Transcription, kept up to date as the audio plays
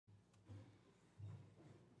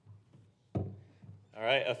All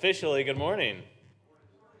right, officially, good morning.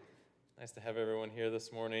 Nice to have everyone here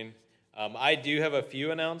this morning. I do have a few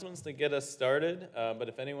announcements to get us started, but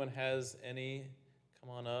if anyone has any, come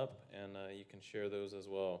on up and you can share those as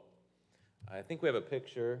well. I think we have a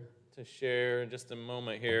picture to share in just a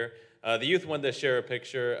moment here. The youth wanted to share a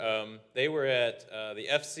picture. They were at the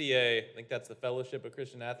FCA, I think that's the Fellowship of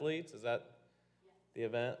Christian Athletes. Is that the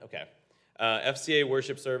event? Okay. FCA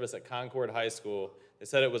worship service at Concord High School. They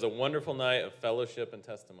said it was a wonderful night of fellowship and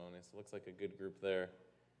testimony. So it looks like a good group there.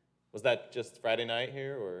 Was that just Friday night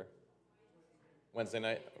here or Wednesday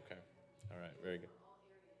night? Okay. All right, very good.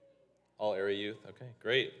 All area youth. Okay,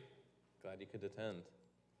 great. Glad you could attend.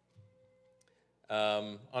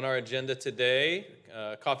 On our agenda today,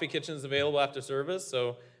 Coffee Kitchen is available after service,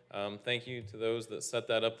 so thank you to those that set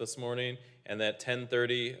that up this morning. And at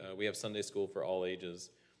 10:30, we have Sunday school for all ages.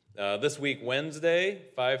 This week, Wednesday,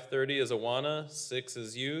 5:30 is Awana, 6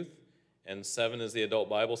 is youth, and 7 is the adult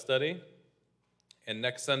Bible study. And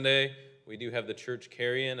next Sunday, we do have the church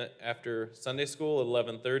carry-in after Sunday school at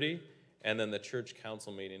 11:30, and then the church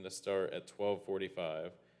council meeting to start at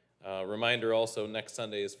 12:45. Reminder also, next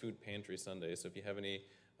Sunday is Food Pantry Sunday, so if you have any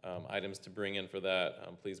items to bring in for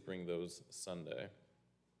that, please bring those Sunday.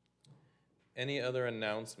 Any other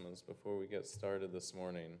announcements before we get started this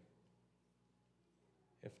morning?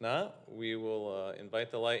 If not, we will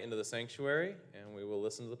invite the light into the sanctuary, and we will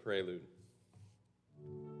listen to the prelude.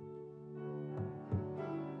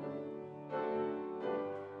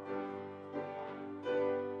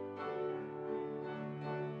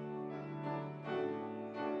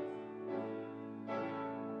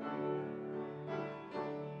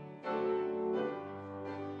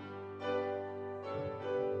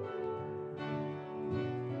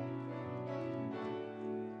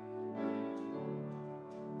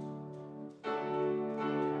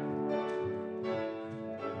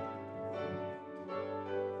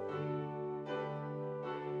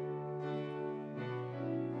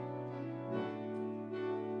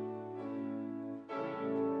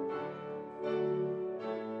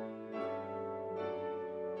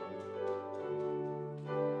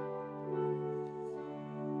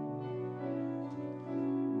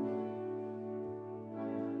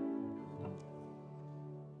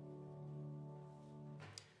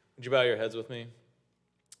 Would you bow your heads with me?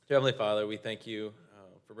 Dear Heavenly Father, we thank you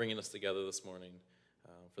for bringing us together this morning.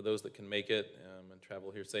 For those that can make it and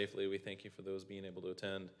travel here safely, we thank you for those being able to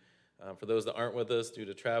attend. For those that aren't with us due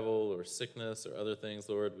to travel or sickness or other things,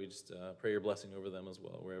 Lord, we just pray your blessing over them as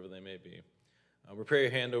well, wherever they may be. We pray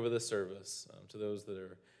your hand over this service to those that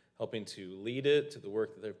are helping to lead it, to the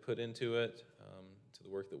work that they've put into it, to the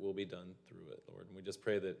work that will be done through it, Lord. And we just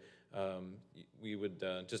pray that we would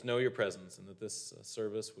just know your presence and that this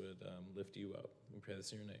service would lift you up. We pray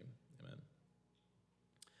this in your name. Amen.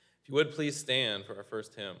 If you would, please stand for our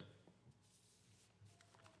first hymn.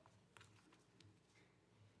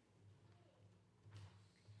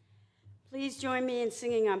 Please join me in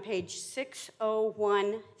singing on page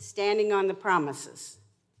 601, Standing on the Promises.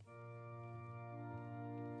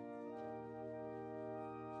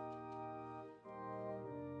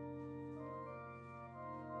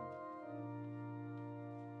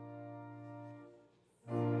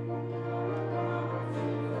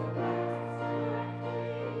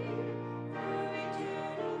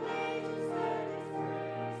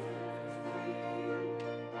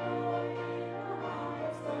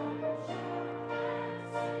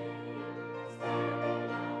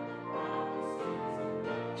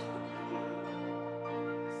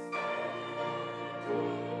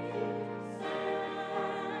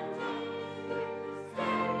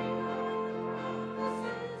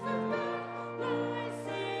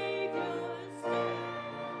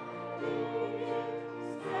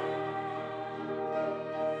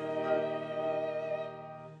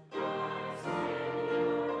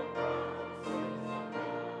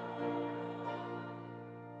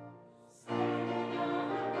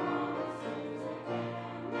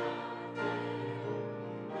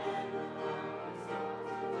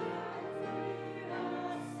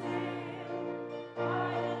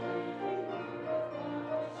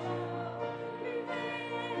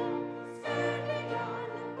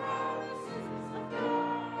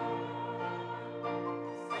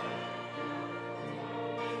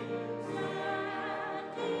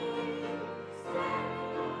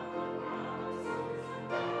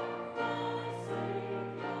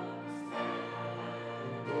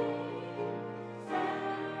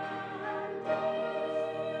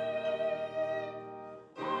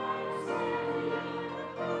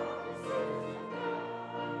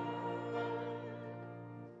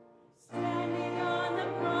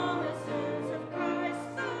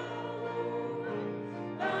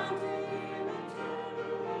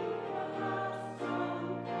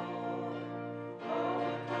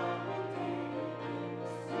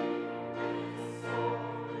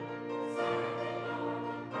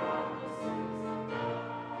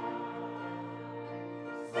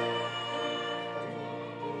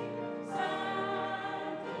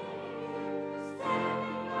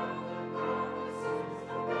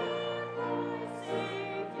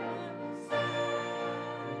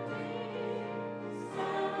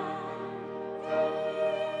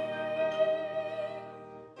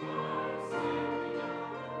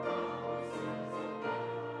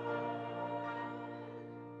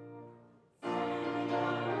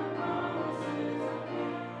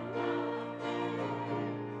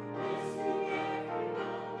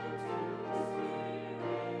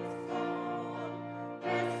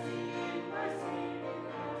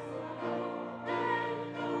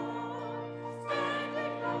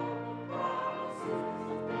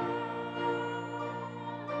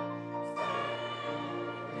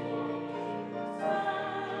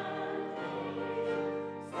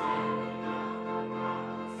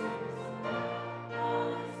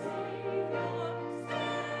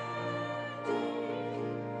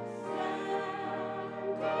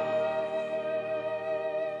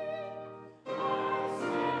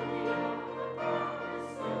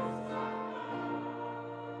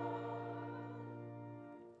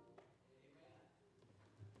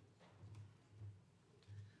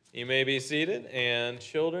 You may be seated, and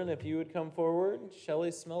children, if you would come forward, Shelley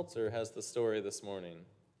Smeltzer has the story this morning.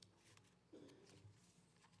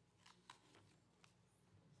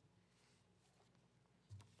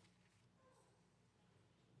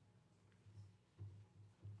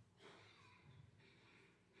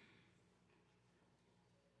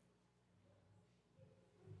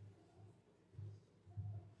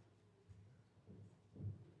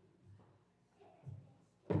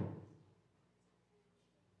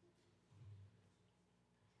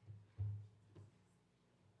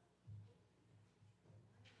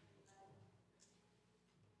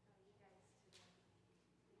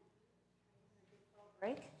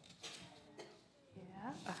 Break?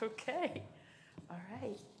 Yeah, okay. All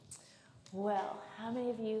right. Well, how many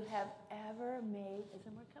of you have ever made, is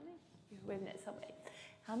there more coming? You're waving at somebody.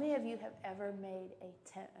 How many of you have ever made a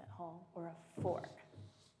tent at home or a fort?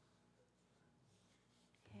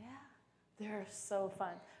 Yeah, they're so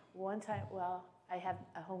fun. One time, well, I have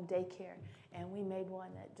a home daycare, and we made one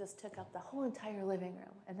that just took up the whole entire living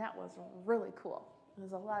room, and that was really cool. It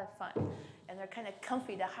was a lot of fun. And they're kind of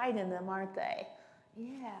comfy to hide in them, aren't they?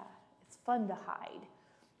 Yeah, it's fun to hide.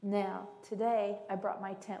 Now, today, I brought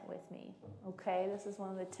my tent with me, okay? This is one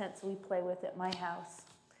of the tents we play with at my house.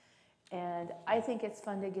 And I think it's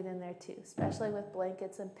fun to get in there too, especially with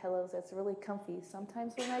blankets and pillows. It's really comfy.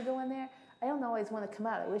 Sometimes when I go in there, I don't always want to come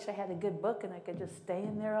out. I wish I had a good book and I could just stay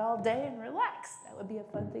in there all day and relax. That would be a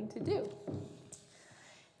fun thing to do.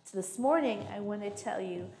 So this morning, I want to tell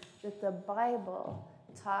you that the Bible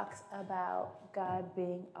talks about God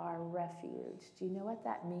being our refuge. Do you know what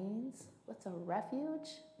that means? What's a refuge?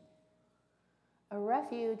 A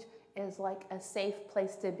refuge is like a safe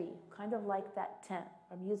place to be, kind of like that tent.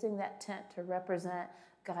 I'm using that tent to represent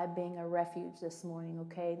God being a refuge this morning,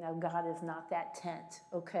 okay? Now, God is not that tent,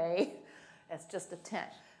 okay? It's just a tent.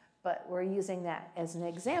 But we're using that as an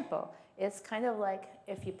example. It's kind of like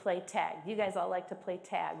if you play tag. You guys all like to play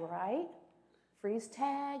tag, right? Freeze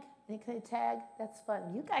tag, any kind of tag? That's fun.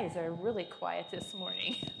 You guys are really quiet this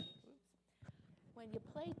morning. When you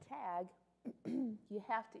play tag, you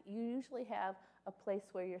usually have a place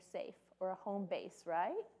where you're safe or a home base,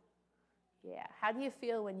 right? Yeah. How do you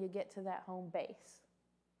feel when you get to that home base?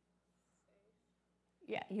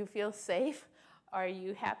 Yeah, you feel safe. Are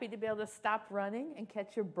you happy to be able to stop running and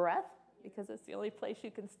catch your breath? Because it's the only place you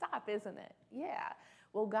can stop, isn't it? Yeah.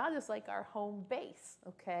 Well, God is like our home base,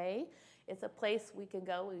 okay? It's a place we can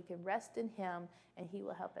go, we can rest in Him, and He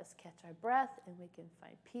will help us catch our breath, and we can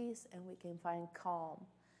find peace, and we can find calm.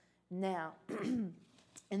 Now,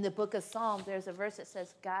 in the book of Psalms, there's a verse that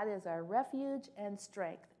says, God is our refuge and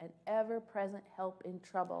strength, an ever-present help in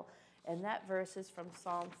trouble. And that verse is from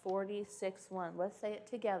Psalm 46:1. Let's say it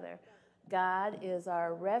together. God is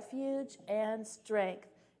our refuge and strength,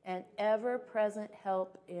 an ever-present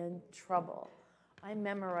help in trouble. I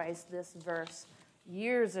memorized this verse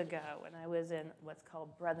years ago when I was in what's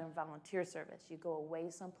called Brethren Volunteer Service. You go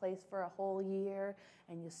away someplace for a whole year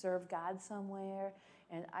and you serve God somewhere.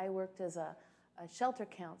 And I worked as a shelter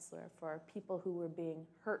counselor for people who were being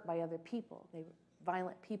hurt by other people. They were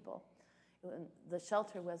violent people. The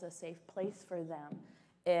shelter was a safe place for them.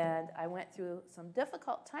 And I went through some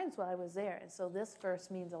difficult times while I was there. And so this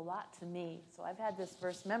verse means a lot to me. So I've had this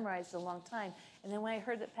verse memorized a long time. And then when I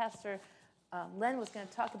heard that Pastor Len was going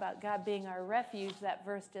to talk about God being our refuge, that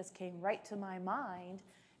verse just came right to my mind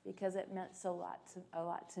because it meant a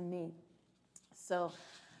lot to me. So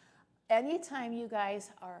anytime you guys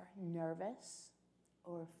are nervous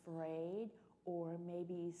or afraid, or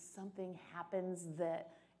maybe something happens that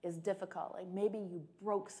is difficult, like maybe you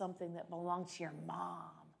broke something that belonged to your mom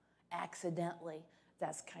accidentally.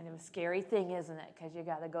 That's kind of a scary thing, isn't it? Because you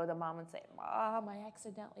got to go to mom and say, Mom, I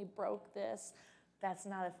accidentally broke this. That's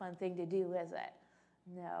not a fun thing to do, is it?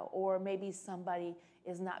 No. Or maybe somebody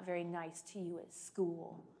is not very nice to you at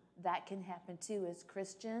school. That can happen too. As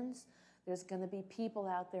Christians, there's going to be people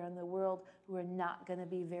out there in the world who are not going to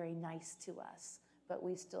be very nice to us. But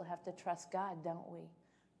we still have to trust God, don't we?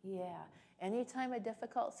 Yeah. Anytime a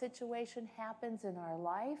difficult situation happens in our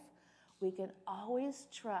life, we can always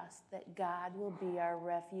trust that God will be our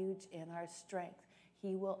refuge and our strength.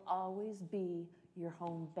 He will always be your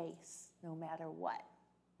home base, no matter what,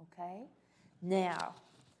 okay? Now,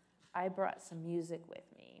 I brought some music with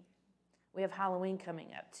me. We have Halloween coming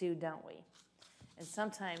up too, don't we? And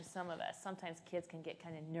sometimes kids can get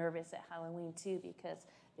kind of nervous at Halloween too because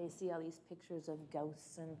they see all these pictures of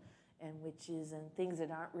ghosts and witches and things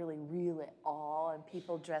that aren't really real at all, and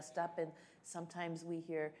people dressed up, and sometimes we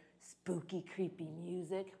hear spooky, creepy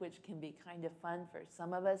music, which can be kind of fun for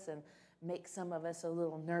some of us and make some of us a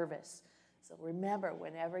little nervous. So remember,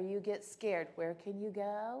 whenever you get scared, where can you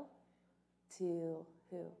go? To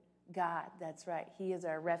who? God, that's right. He is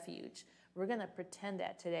our refuge. We're going to pretend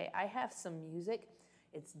that today. I have some music.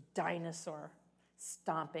 It's dinosaur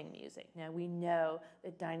stomping music. Now, we know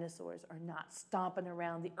that dinosaurs are not stomping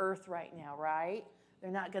around the earth right now, right?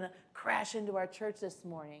 They're not going to crash into our church this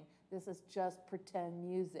morning. This is just pretend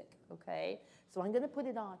music, okay? So I'm going to put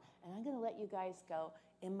it on, and I'm going to let you guys go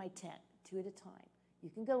in my tent, 2 at a time. You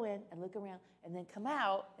can go in and look around, and then come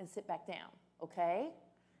out and sit back down, okay?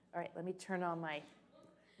 All right, let me turn on my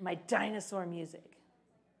dinosaur music.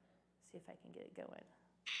 See if I can get it going.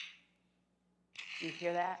 Do you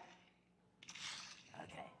hear that?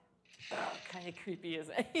 Okay. Oh, kind of creepy,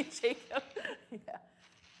 isn't it, Jacob? Yeah.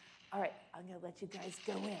 All right, I'm going to let you guys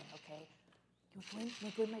go in, okay? You want to go in? You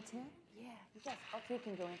want to go in my tent? Yeah, you guys, all three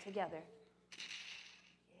can go in together.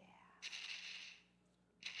 Yeah.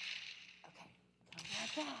 Okay, come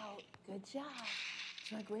back out. Good job. Do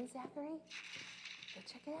you want to go in, Zachary? Go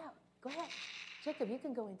check it out. Go ahead. Jacob, you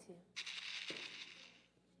can go in too.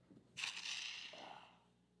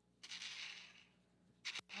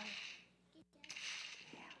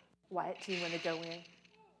 Yeah. Wyatt, do you want to go in?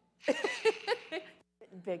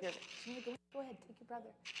 Bigger. Do you want to go in? Go ahead, take your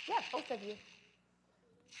brother. Yeah, both of you.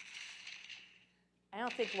 I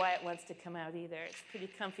don't think Wyatt wants to come out either. It's pretty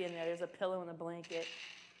comfy in there. There's a pillow and a blanket.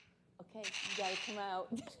 Okay, you got to come out.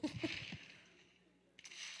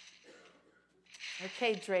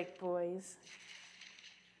 Okay, Drake boys.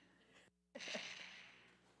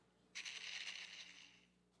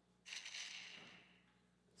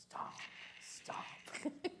 Stop.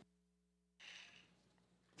 Do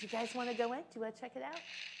you guys want to go in? Do you want to check it out?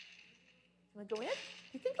 You want to go in?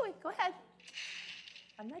 You can go in. Go ahead.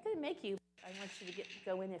 I'm not going to make you. I want you to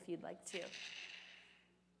go in if you'd like to.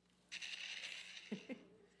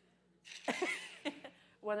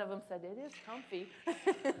 One of them said, it is comfy.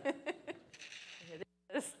 It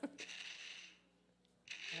is.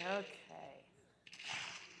 Okay.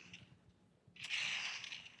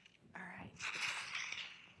 All right.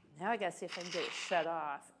 Now I got to see if I can get it shut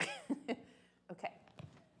off. Okay.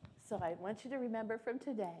 So I want you to remember from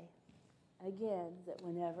today, again, that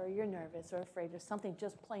whenever you're nervous or afraid or something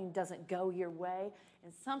just plain doesn't go your way,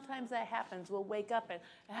 and sometimes that happens, we'll wake up and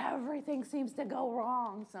everything seems to go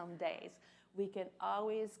wrong some days. We can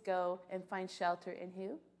always go and find shelter in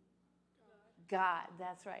who? God,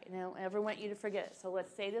 that's right. And I don't ever want you to forget it. So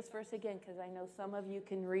let's say this verse again, because I know some of you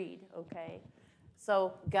can read, okay?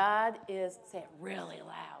 So God is, say it really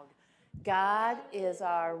loud. God is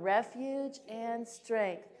our refuge and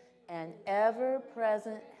strength, and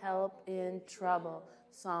ever-present help in trouble.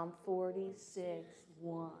 Psalm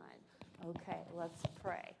 46:1. Okay, let's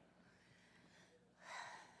pray.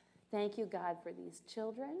 Thank you, God, for these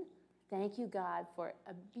children. Thank you, God, for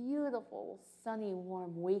a beautiful, sunny,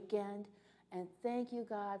 warm weekend. And thank you,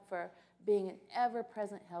 God, for being an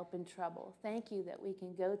ever-present help in trouble. Thank you that we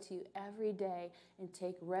can go to you every day and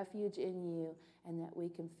take refuge in you, and that we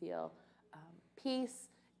can feel peace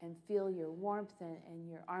and feel your warmth and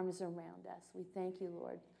your arms around us. We thank you,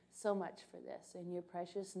 Lord, so much for this. In your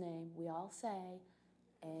precious name, we all say,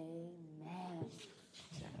 amen.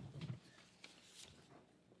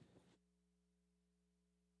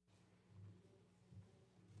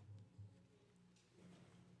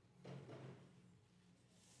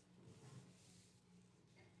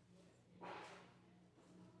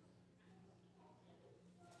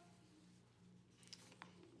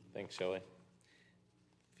 Thanks, Shelley.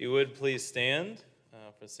 If you would please stand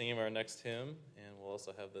for singing our next hymn, and we'll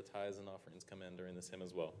also have the tithes and offerings come in during this hymn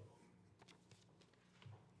as well.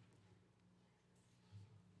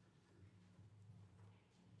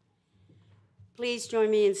 Please join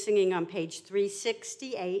me in singing on page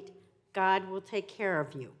 368, God Will Take Care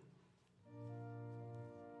of You.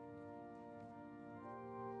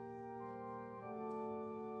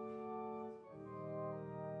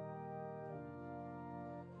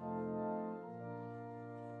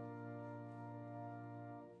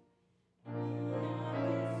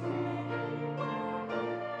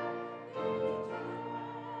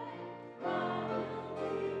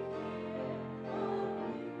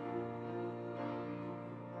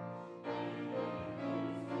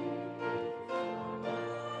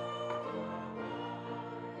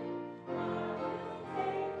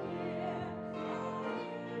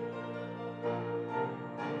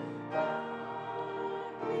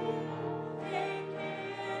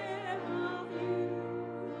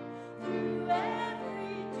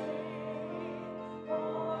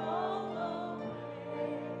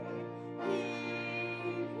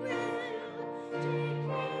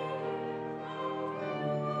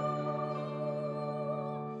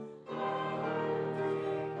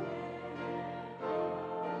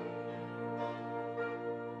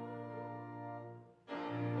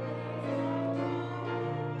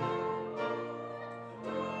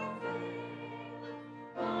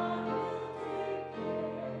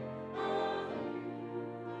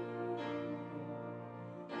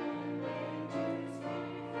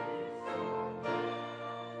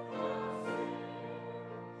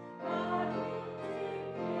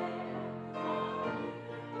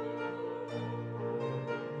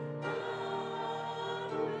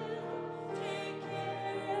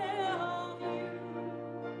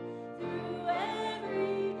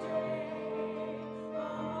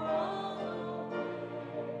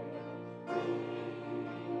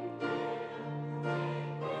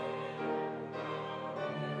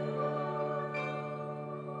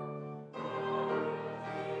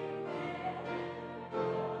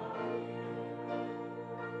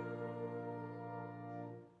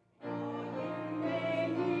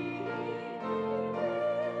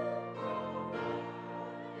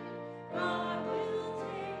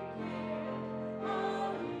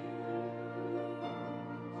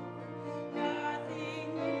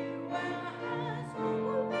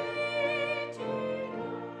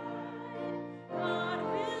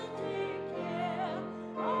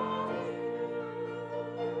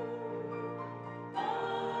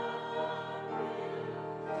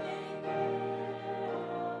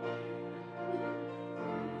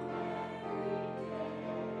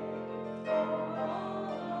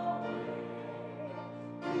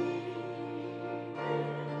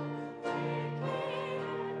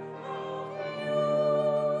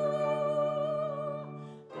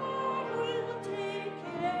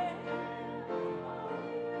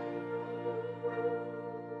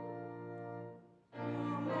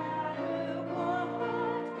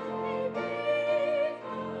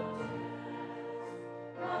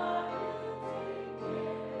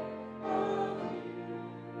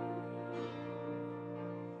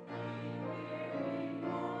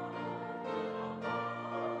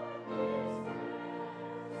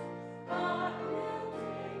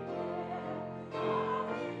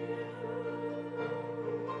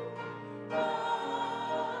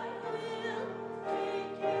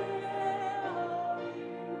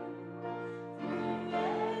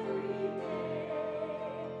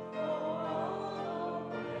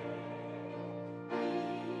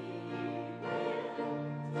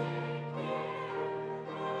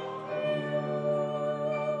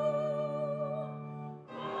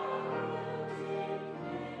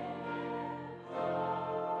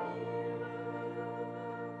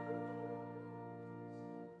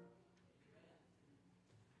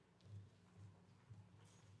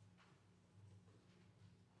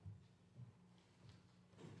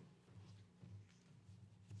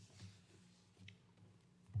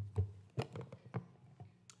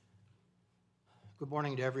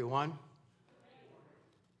 morning to everyone.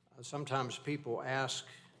 Sometimes people ask,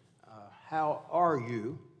 how are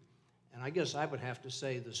you? And I guess I would have to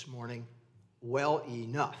say this morning, well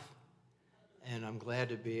enough. And I'm glad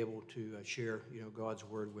to be able to share, God's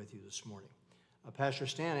word with you this morning. Pastor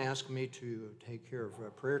Stan asked me to take care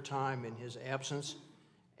of prayer time in his absence,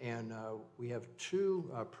 and we have two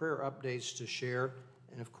prayer updates to share.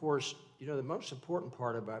 And of course, the most important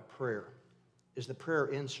part about prayer is the prayer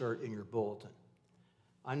insert in your bulletin.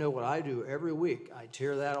 I know what I do every week. I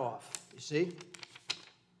tear that off. You see?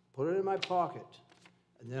 Put it in my pocket.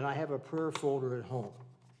 And then I have a prayer folder at home.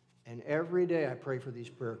 And every day I pray for these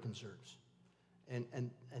prayer concerns.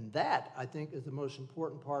 And that, I think, is the most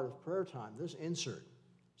important part of prayer time, this insert.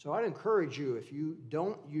 So I'd encourage you, if you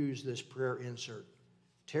don't use this prayer insert,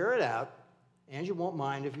 tear it out, and you won't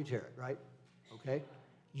mind if you tear it, right? Okay?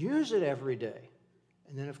 Use it every day.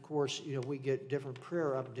 And then, of course, we get different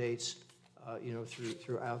prayer updates,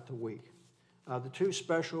 throughout the week. The two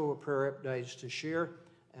special prayer updates to share,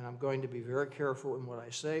 and I'm going to be very careful in what I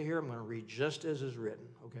say here. I'm going to read just as is written,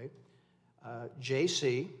 okay?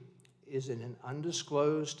 JC is in an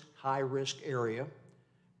undisclosed high-risk area.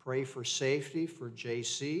 Pray for safety for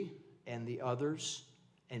JC and the others,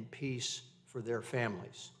 and peace for their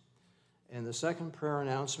families. And the second prayer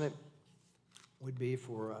announcement would be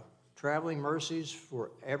for traveling mercies for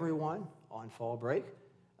everyone on fall break,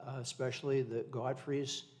 especially the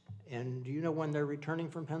Godfreys. And do you know when they're returning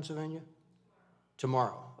from Pennsylvania?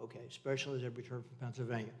 Tomorrow, okay, especially as they return from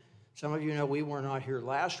Pennsylvania. Some of you know we were not here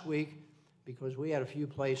last week because we had a few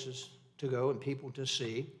places to go and people to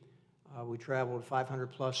see. We traveled 500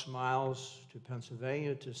 plus miles to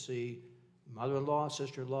Pennsylvania to see mother-in-law,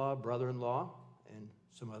 sister-in-law, brother-in-law, and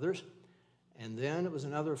some others. And then it was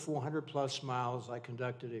another 400 plus miles. I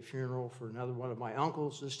conducted a funeral for another one of my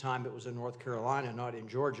uncles. This time it was in North Carolina, not in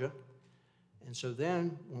Georgia. And so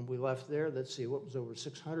then when we left there, let's see, what was over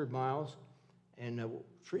 600 miles? And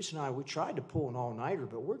Teresa and I, we tried to pull an all-nighter,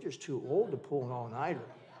 but we're just too old to pull an all-nighter.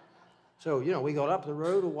 So, we got up the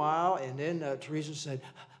road a while, and then Teresa said,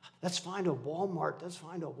 let's find a Walmart,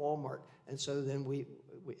 And so then we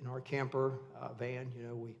in our camper van,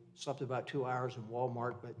 we slept about 2 hours in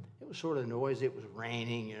Walmart, but it was sort of noisy. It was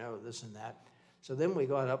raining, this and that. So then we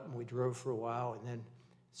got up and we drove for a while, and then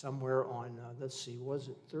somewhere on, let's see, was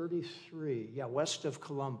it 33? Yeah, west of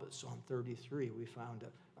Columbus on 33, we found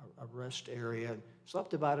a rest area and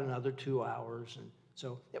slept about another 2 hours. And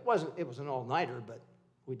so it was an all-nighter, but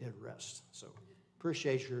we did rest. So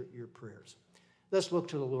appreciate your prayers. Let's look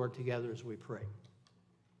to the Lord together as we pray.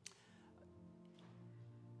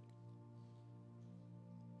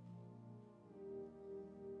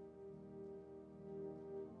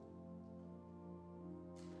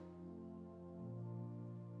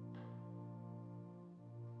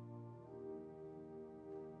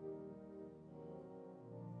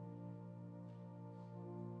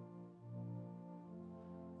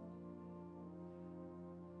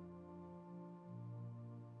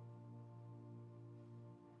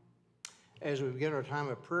 As we begin our time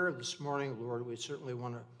of prayer this morning, Lord, we certainly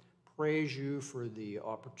want to praise you for the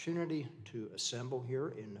opportunity to assemble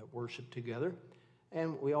here in worship together.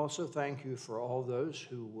 And we also thank you for all those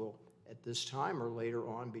who will, at this time or later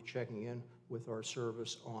on, be checking in with our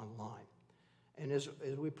service online. And as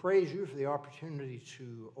we praise you for the opportunity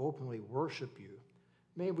to openly worship you,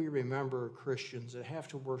 may we remember Christians that have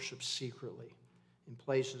to worship secretly in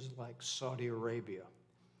places like Saudi Arabia,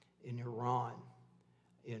 in Iran,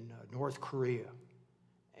 in North Korea,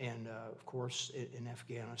 and of course in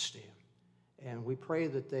Afghanistan. And we pray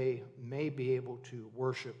that they may be able to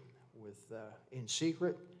worship in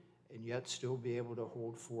secret and yet still be able to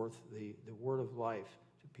hold forth the word of life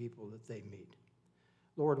to people that they meet.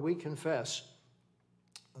 Lord, we confess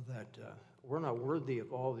that we're not worthy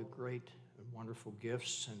of all the great and wonderful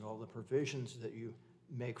gifts and all the provisions that you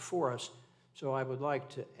make for us. So I would like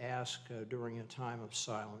to ask during a time of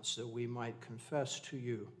silence that we might confess to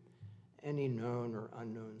you any known or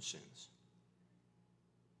unknown sins.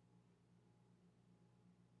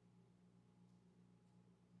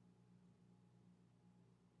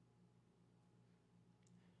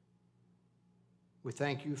 We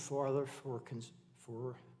thank you, Father, for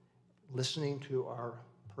listening to our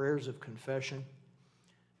prayers of confession.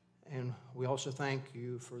 And we also thank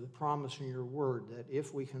you for the promise in your word that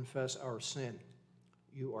if we confess our sin,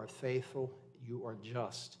 you are faithful, you are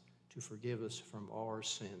just to forgive us from all our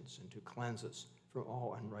sins and to cleanse us from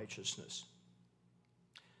all unrighteousness.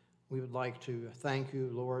 We would like to thank you,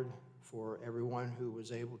 Lord, for everyone who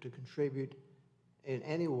was able to contribute in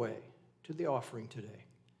any way to the offering today.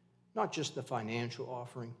 Not just the financial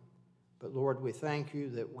offering, But Lord, we thank you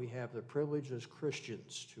that we have the privilege as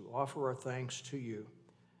Christians to offer our thanks to you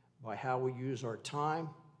by how we use our time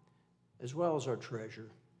as well as our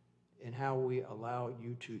treasure, and how we allow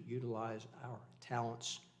you to utilize our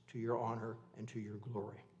talents to your honor and to your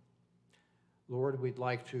glory. Lord, we'd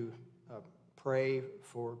like to pray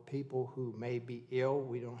for people who may be ill.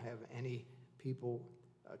 We don't have any people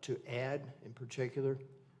to add in particular,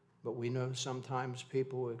 but we know sometimes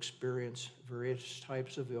people experience various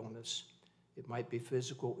types of illness. It might be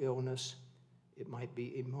physical illness, it might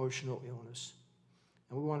be emotional illness.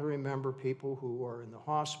 And we want to remember people who are in the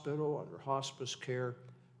hospital, under hospice care,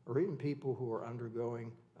 or even people who are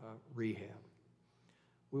undergoing rehab.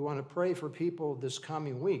 We want to pray for people this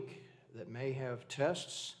coming week that may have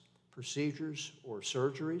tests, procedures, or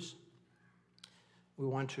surgeries. We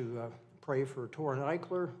want to pray for Torrin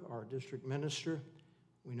Eichler, our district minister.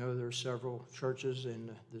 We know there are several churches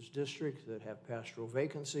in this district that have pastoral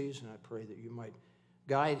vacancies, and I pray that you might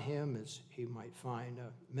guide him as he might find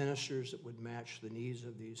ministers that would match the needs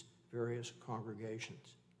of these various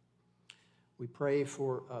congregations. We pray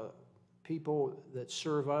for people that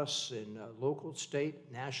serve us in local,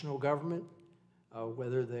 state, national government,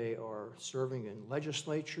 whether they are serving in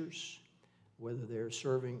legislatures, whether they're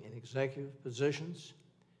serving in executive positions.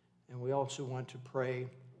 And we also want to pray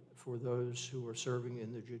for those who are serving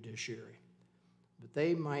in the judiciary, that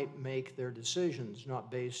they might make their decisions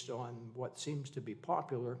not based on what seems to be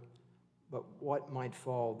popular, but what might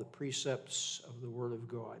follow the precepts of the Word of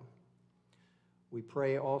God. We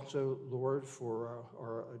pray also, Lord, for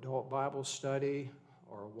our adult Bible study,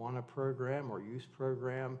 our Awana program, our youth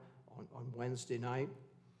program on Wednesday night.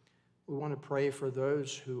 We want to pray for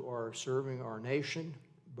those who are serving our nation,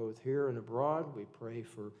 both here and abroad. We pray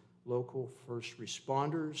for local first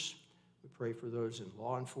responders. We pray for those in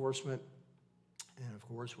law enforcement. And of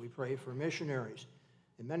course, we pray for missionaries.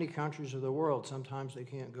 In many countries of the world, sometimes they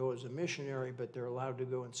can't go as a missionary, but they're allowed to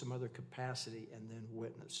go in some other capacity and then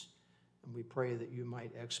witness. And we pray that you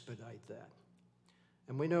might expedite that.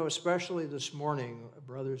 And we know, especially this morning,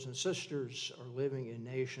 brothers and sisters are living in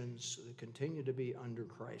nations that continue to be under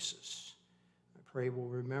crisis. I pray we'll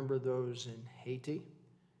remember those in Haiti,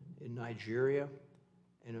 in Nigeria,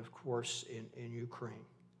 and of course in Ukraine.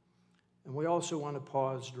 And we also want to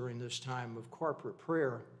pause during this time of corporate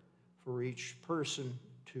prayer for each person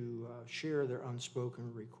to share their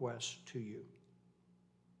unspoken requests to you.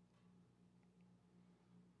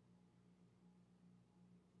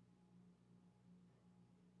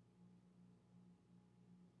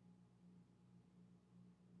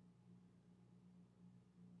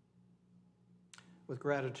 With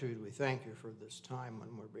gratitude, we thank you for this time when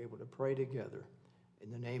we're able to pray together. In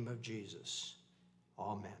the name of Jesus,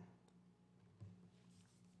 amen.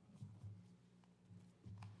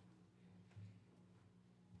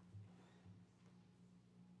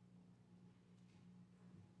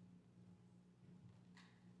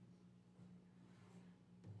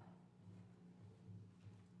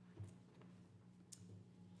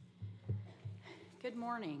 Good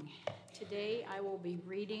morning. Today I will be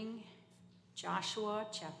reading Joshua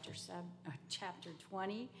chapter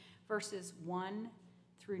 20, verses 1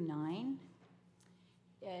 through 9.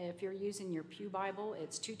 If you're using your Pew Bible,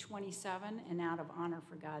 it's 227, and out of honor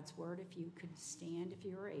for God's word, if you could stand if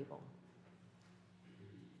you are able.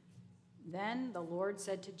 Then the Lord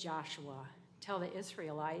said to Joshua, "Tell the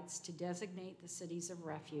Israelites to designate the cities of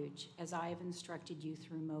refuge, as I have instructed you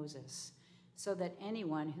through Moses, so that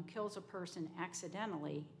anyone who kills a person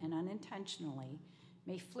accidentally and unintentionally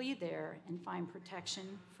may flee there and find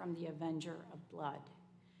protection from the avenger of blood.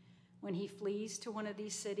 When he flees to one of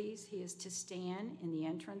these cities, he is to stand in the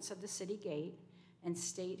entrance of the city gate and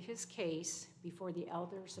state his case before the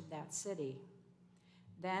elders of that city.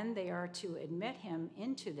 Then they are to admit him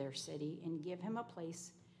into their city and give him a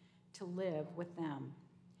place to live with them.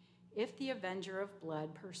 If the avenger of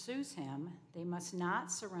blood pursues him, they must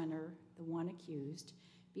not surrender the one accused,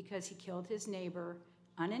 because he killed his neighbor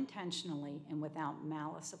unintentionally and without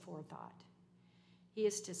malice aforethought. He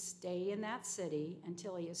is to stay in that city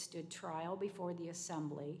until he has stood trial before the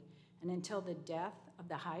assembly and until the death of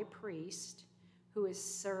the high priest who is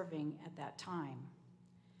serving at that time.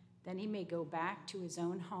 Then he may go back to his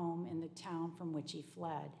own home in the town from which he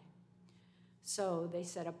fled." So they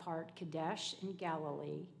set apart Kadesh in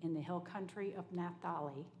Galilee in the hill country of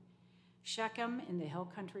Naphtali, Shechem in the hill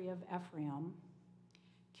country of Ephraim,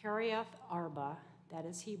 Kiriath Arba, that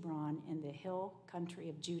is Hebron, in the hill country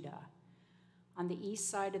of Judah. On the east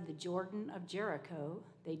side of the Jordan of Jericho,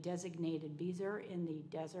 they designated Bezer in the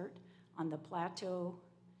desert on the plateau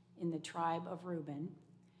in the tribe of Reuben,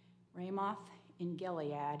 Ramoth in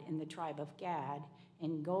Gilead in the tribe of Gad,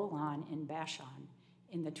 and Golan in Bashan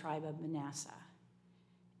in the tribe of Manasseh.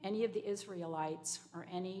 Any of the Israelites or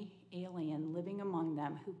any alien living among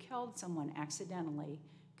them who killed someone accidentally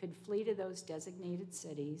could flee to those designated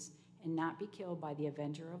cities and not be killed by the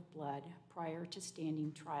avenger of blood prior to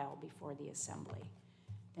standing trial before the assembly.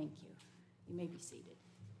 Thank you. You may be seated.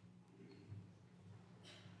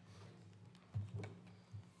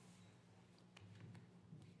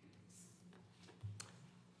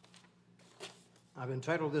 I've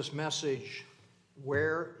entitled this message,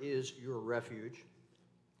 "Where is Your Refuge?"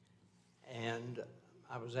 And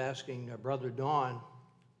I was asking Brother Don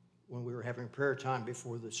when we were having prayer time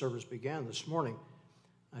before the service began this morning,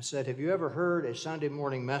 I said, have you ever heard a Sunday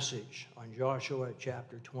morning message on Joshua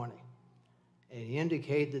chapter 20? And he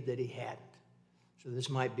indicated that he hadn't. So this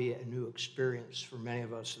might be a new experience for many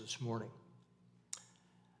of us this morning.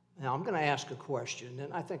 Now I'm going to ask a question,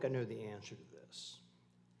 and I think I know the answer to this.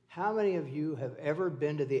 How many of you have ever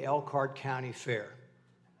been to the Elkhart County Fair?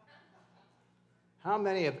 How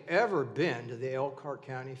many have ever been to the Elkhart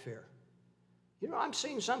County Fair? You know, I'm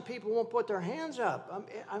seeing some people won't put their hands up.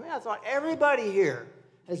 I thought everybody here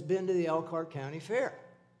has been to the Elkhart County Fair.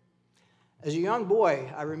 As a young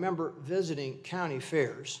boy, I remember visiting county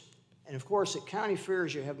fairs. And of course, at county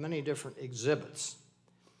fairs, you have many different exhibits.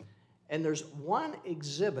 And there's one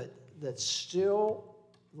exhibit that still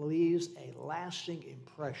leaves a lasting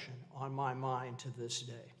impression on my mind to this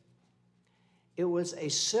day. It was a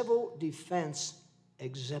civil defense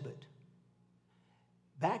exhibit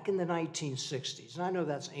back in the 1960s. And I know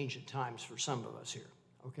that's ancient times for some of us here,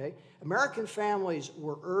 okay? American families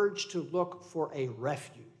were urged to look for a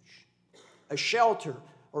refuge, a shelter,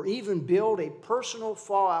 or even build a personal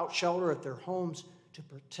fallout shelter at their homes to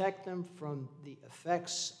protect them from the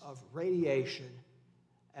effects of radiation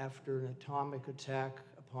after an atomic attack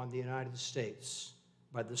upon the United States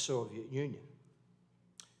by the Soviet Union.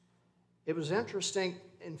 It was interesting.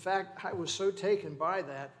 In fact, I was so taken by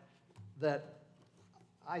that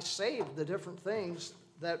I saved the different things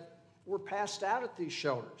that were passed out at these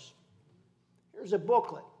shelters. Here's a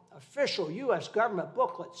booklet, official U.S. government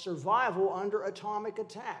booklet, Survival Under Atomic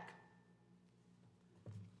Attack.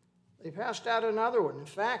 They passed out another one. In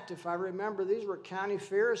fact, if I remember, these were county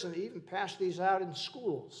fairs, and they even passed these out in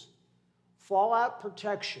schools. Fallout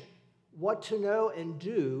protection, what to know and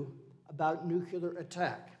do about nuclear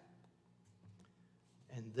attack.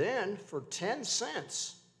 And then, for 10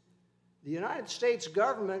 cents, the United States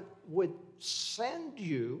government would send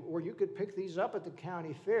you, or you could pick these up at the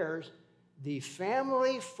county fairs, the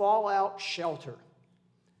Family Fallout Shelter.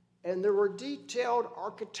 And there were detailed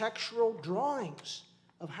architectural drawings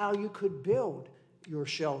of how you could build your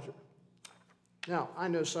shelter. Now, I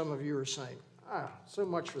know some of you are saying, so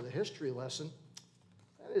much for the history lesson.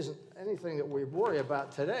 That isn't anything that we worry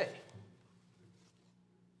about today.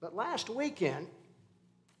 But last weekend,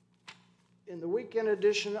 in the weekend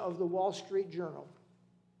edition of the Wall Street Journal,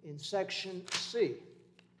 in section C,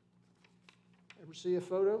 ever see a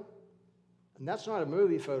photo? And that's not a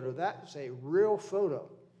movie photo, that's a real photo.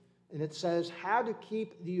 And it says, how to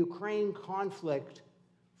keep the Ukraine conflict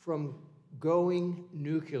from going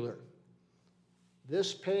nuclear.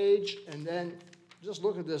 This page, and then just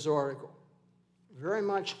look at this article. Very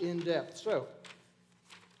much in depth. So,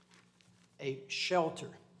 a shelter.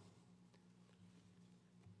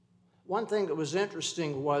 One thing that was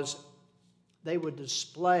interesting was they would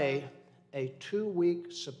display a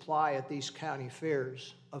 2-week supply at these county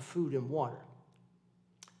fairs of food and water.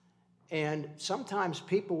 And sometimes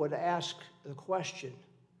people would ask the question,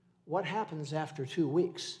 what happens after 2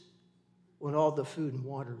 weeks when all the food and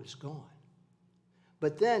water is gone?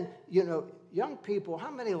 But then, you know, young people, how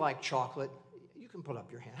many like chocolate? You can put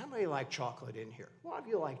up your hand. How many like chocolate in here? A lot of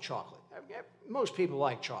you like chocolate. Most people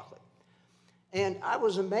like chocolate. And I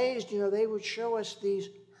was amazed, you know, they would show us these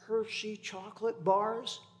Hershey chocolate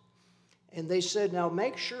bars. And they said, now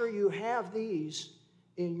make sure you have these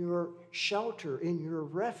in your shelter, in your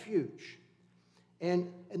refuge.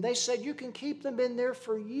 And they said you can keep them in there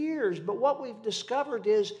for years. But what we've discovered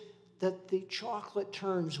is that the chocolate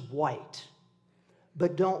turns white.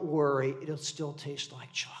 But don't worry, it'll still taste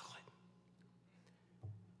like chocolate.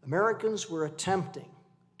 Americans were attempting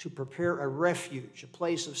to prepare a refuge, a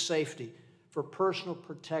place of safety, for personal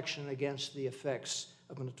protection against the effects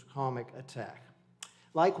of an atomic attack.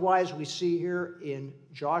 Likewise, we see here in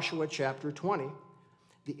Joshua chapter 20,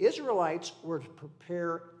 the Israelites were to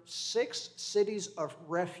prepare 6 cities of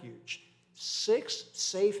refuge, 6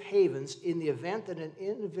 safe havens in the event that an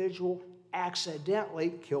individual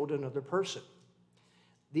accidentally killed another person.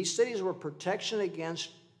 These cities were protection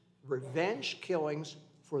against revenge killings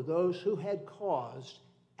for those who had caused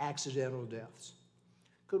accidental deaths.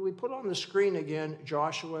 Could we put on the screen again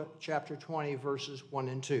Joshua chapter 20, verses 1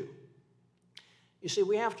 and 2? You see,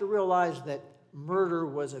 we have to realize that murder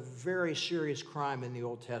was a very serious crime in the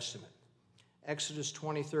Old Testament. Exodus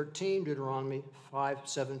 20:13, Deuteronomy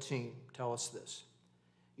 5:17 tell us this.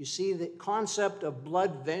 You see, the concept of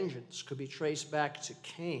blood vengeance could be traced back to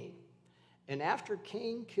Cain. And after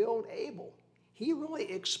Cain killed Abel, he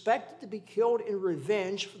really expected to be killed in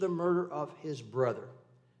revenge for the murder of his brother.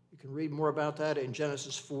 You can read more about that in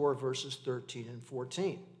Genesis 4, verses 13 and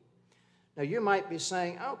 14. Now, you might be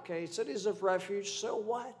saying, okay, cities of refuge, so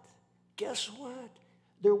what? Guess what?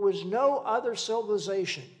 There was no other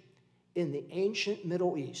civilization in the ancient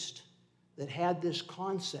Middle East that had this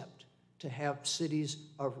concept to have cities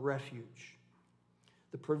of refuge.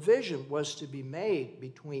 The provision was to be made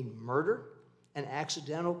between murder and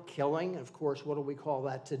accidental killing. And of course, what do we call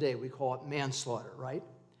that today? We call it manslaughter, right?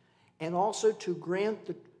 And also to grant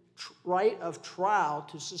the right of trial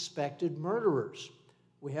to suspected murderers.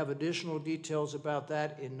 We have additional details about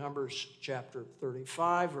that in Numbers chapter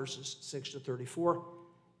 35, verses 6 to 34,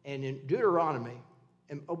 and in Deuteronomy.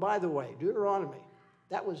 And oh, by the way, Deuteronomy,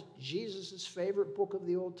 that was Jesus' favorite book of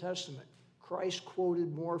the Old Testament. Christ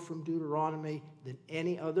quoted more from Deuteronomy than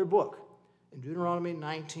any other book. In Deuteronomy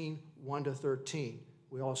 19, 1 to 13,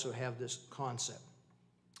 we also have this concept.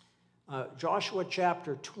 Joshua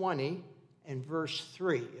chapter 20 and verse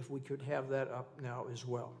 3, if we could have that up now as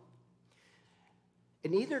well.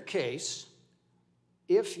 In either case,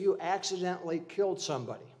 if you accidentally killed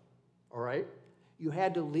somebody, all right, you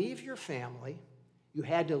had to leave your family, you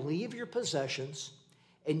had to leave your possessions,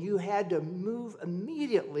 and you had to move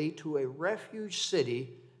immediately to a refuge city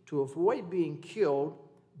to avoid being killed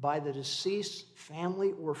by the deceased's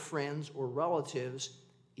family or friends or relatives,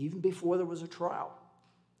 even before there was a trial.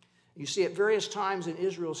 You see, at various times in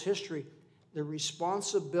Israel's history, the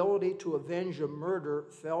responsibility to avenge a murder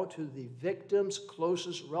fell to the victim's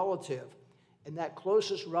closest relative, and that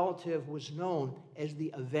closest relative was known as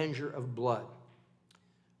the avenger of blood.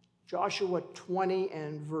 Joshua 20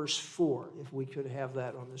 and verse 4, if we could have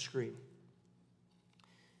that on the screen.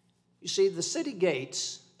 You see, the city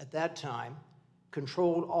gates at that time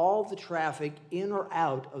controlled all the traffic in or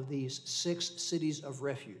out of these 6 cities of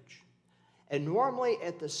refuge. And normally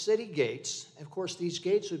at the city gates, of course, these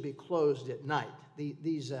gates would be closed at night.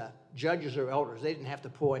 These judges or elders, they didn't have to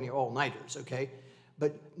pull any all-nighters, okay?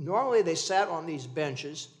 But normally they sat on these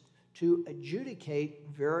benches to adjudicate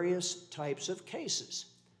various types of cases.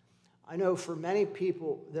 I know for many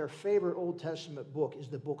people, their favorite Old Testament book is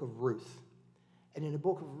the book of Ruth. And in the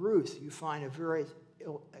book of Ruth, you find a very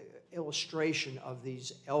illustration of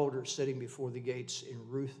these elders sitting before the gates in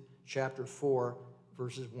Ruth chapter 4,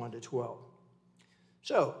 verses 1 to 12.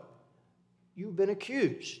 So, you've been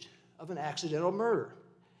accused of an accidental murder.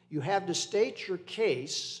 You have to state your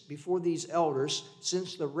case before these elders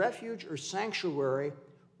since the refuge or sanctuary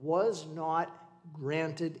was not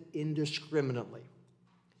granted indiscriminately.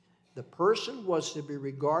 The person was to be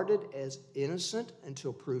regarded as innocent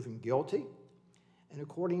until proven guilty. And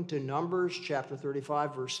according to Numbers chapter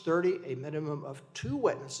 35, verse 30, a minimum of 2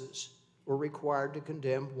 witnesses were required to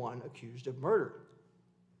condemn one accused of murder.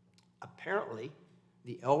 Apparently,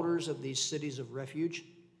 the elders of these cities of refuge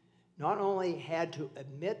not only had to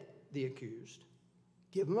admit the accused,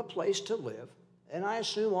 give them a place to live, and I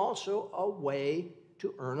assume also a way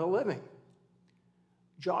to earn a living.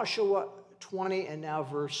 Joshua 20 and now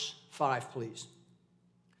verse 5, please.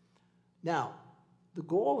 Now, the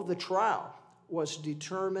goal of the trial was to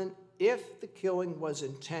determine if the killing was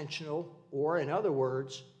intentional or, in other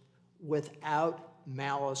words, without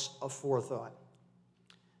malice aforethought.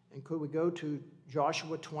 And could we go to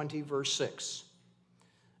Joshua 20, verse 6?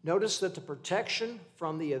 Notice that the protection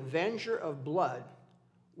from the avenger of blood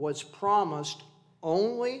was promised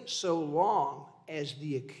only so long as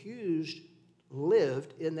the accused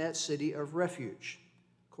lived in that city of refuge,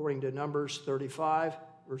 according to Numbers 35,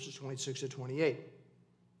 verses 26 to 28.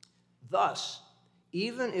 Thus,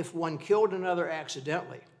 even if one killed another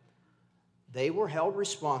accidentally, they were held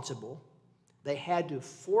responsible. They had to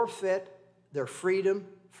forfeit their freedom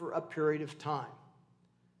for a period of time.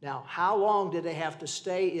 Now, how long did they have to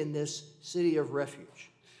stay in this city of refuge?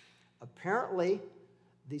 Apparently,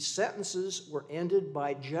 the sentences were ended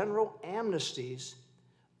by general amnesties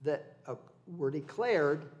that were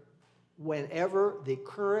declared whenever the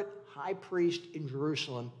current high priest in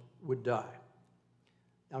Jerusalem would die.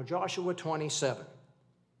 Now, Joshua 27.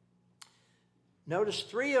 Notice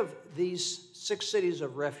 3 of these 6 cities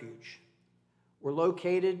of refuge were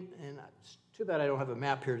located, and it's too bad I don't have a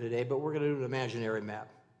map here today, but we're going to do an imaginary map,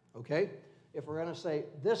 okay? if we're going to say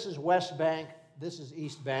this is West Bank, this is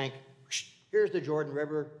East Bank, here's the Jordan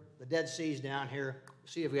River, the Dead Sea's down here,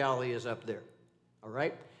 the Sea of Galilee is up there, all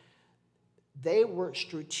right? They were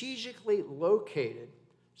strategically located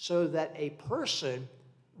so that a person,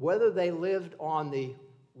 whether they lived on the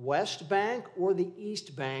West Bank or the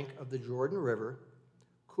East Bank of the Jordan River,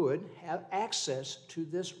 could have access to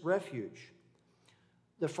this refuge.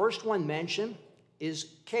 The first one mentioned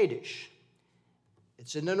is Kadesh.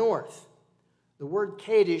 It's in the north. The word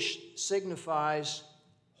Kadesh signifies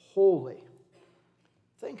holy.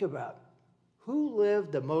 Think about it. Who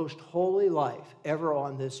lived the most holy life ever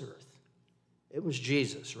on this earth? It was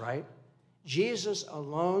Jesus, right? Jesus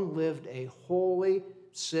alone lived a holy,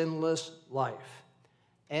 sinless life.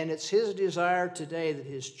 And it's his desire today that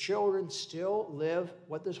his children still live.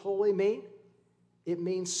 What does holy mean? It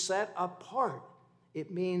means set apart.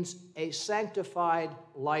 It means a sanctified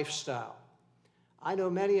lifestyle. I know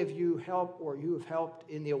many of you help, or you have helped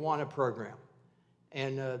in the Awana program.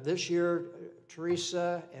 And this year,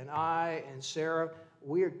 Teresa and I and Sarah,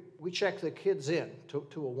 we check the kids in to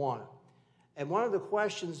Awana. And one of the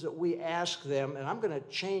questions that we ask them, and I'm going to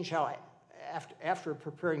change how after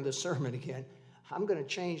preparing the sermon again, I'm going to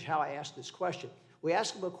change how I ask this question. We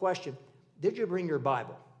ask them a question, did you bring your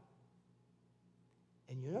Bible?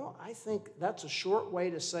 And you know, I think that's a short way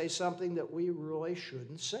to say something that we really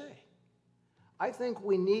shouldn't say. I think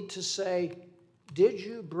we need to say, did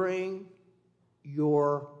you bring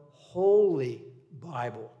your holy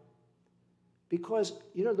Bible? Because,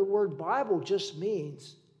 you know, the word Bible just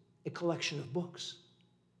means a collection of books.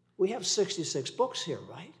 We have 66 books here,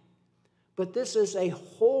 right? But this is a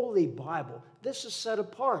holy Bible. This is set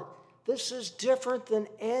apart. This is different than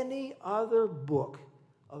any other book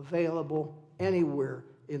available anywhere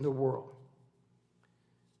in the world.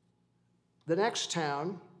 The next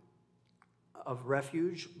town of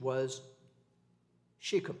refuge was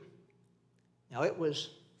Shechem. Now, it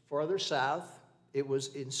was farther south. It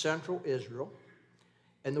was in central Israel.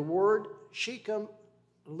 And the word Shechem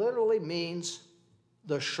literally means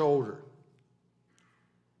the shoulder.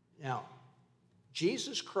 Now,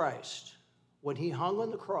 Jesus Christ, when he hung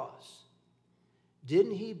on the cross,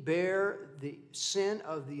 didn't he bear the sin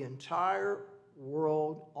of the entire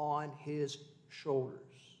world on his shoulders?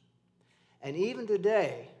 And even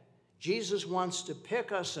today, Jesus wants to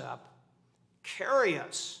pick us up, carry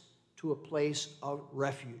us to a place of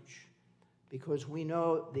refuge, because we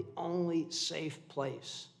know the only safe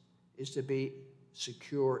place is to be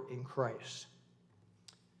secure in Christ.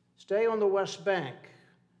 Stay on the West Bank.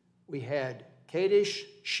 We had Kadesh,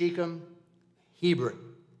 Shechem, Hebron.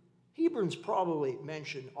 Hebron's probably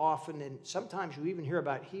mentioned often, and sometimes you even hear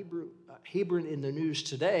about Hebron in the news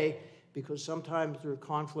today, because sometimes there are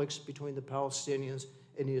conflicts between the Palestinians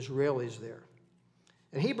and the Israelis there.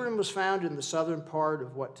 And Hebron was found in the southern part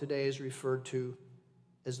of what today is referred to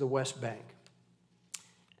as the West Bank.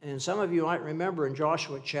 And some of you might remember in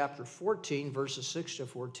Joshua chapter 14, verses 6 to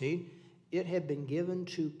 14, it had been given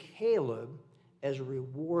to Caleb as a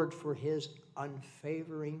reward for his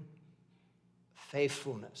unfavoring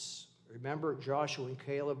faithfulness. Remember, Joshua and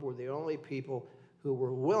Caleb were the only people who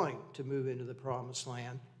were willing to move into the promised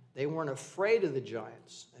land. They weren't afraid of the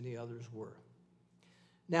giants, and the others were.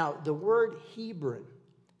 Now, the word Hebron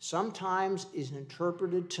sometimes is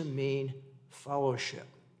interpreted to mean fellowship.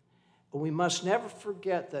 But we must never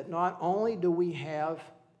forget that not only do we have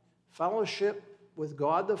fellowship with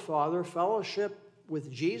God the Father, fellowship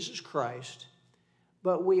with Jesus Christ,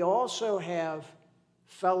 but we also have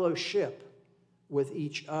fellowship with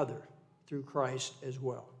each other through Christ as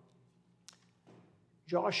well.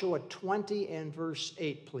 Joshua 20 and verse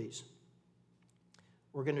 8, please.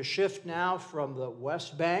 We're going to shift now from the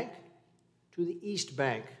West Bank to the East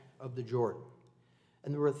Bank of the Jordan.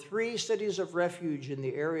 And there were 3 cities of refuge in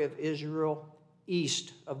the area of Israel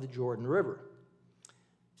east of the Jordan River.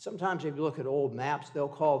 Sometimes if you look at old maps, they'll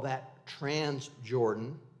call that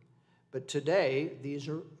Transjordan. But today, these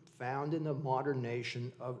are found in the modern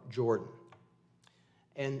nation of Jordan.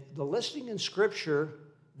 And the listing in Scripture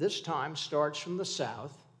this time starts from the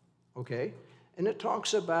south, okay? And it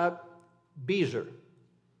talks about Bezer.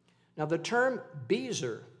 Now, the term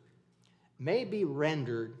Bezer may be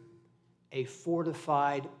rendered a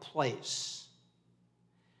fortified place.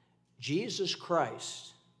 Jesus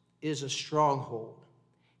Christ is a stronghold.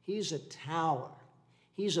 He's a tower.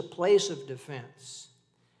 He's a place of defense.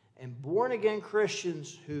 And born-again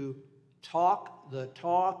Christians who talk the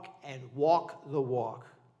talk and walk the walk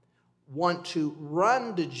want to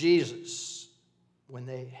run to Jesus when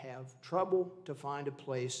they have trouble to find a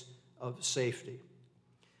place of safety.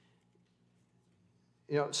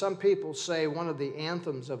 You know, some people say one of the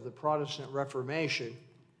anthems of the Protestant Reformation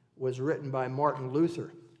was written by Martin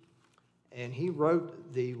Luther. And he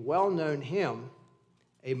wrote the well-known hymn,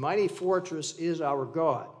 "A Mighty Fortress is Our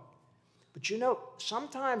God." But you know,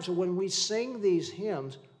 sometimes when we sing these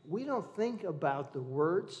hymns, we don't think about the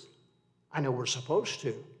words. I know we're supposed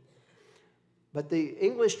to. But the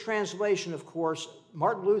English translation, of course,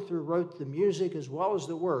 Martin Luther wrote the music as well as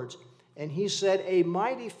the words, and he said, "A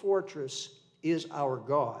mighty fortress is our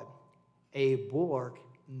God, a bulwark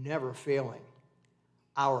never failing.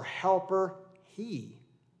 Our helper he,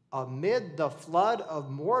 amid the flood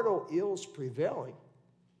of mortal ills prevailing."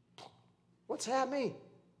 What's that mean?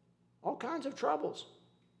 All kinds of troubles.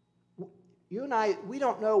 You and I, we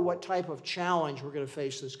don't know what type of challenge we're going to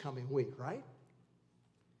face this coming week, right?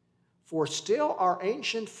 "For still our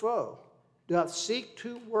ancient foe doth seek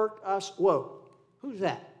to work us," whoa, who's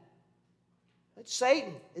that? It's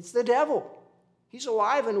Satan. It's the devil. He's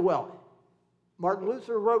alive and well. Martin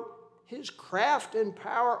Luther wrote, "His craft and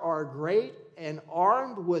power are great and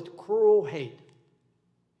armed with cruel hate."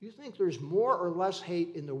 You think there's more or less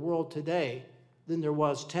hate in the world today than there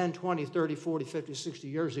was 10, 20, 30, 40, 50, 60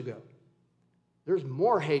 years ago? There's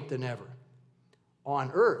more hate than ever.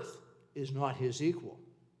 "On earth is not his equal."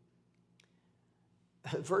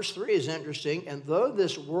 Verse 3 is interesting. "And though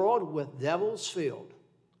this world with devils filled,"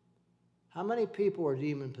 how many people are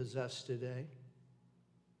demon-possessed today?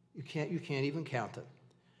 You can't even count them.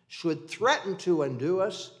 "Should threaten to undo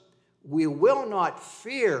us, we will not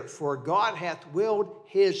fear, for God hath willed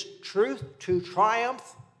his truth to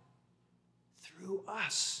triumph through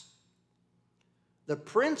us. The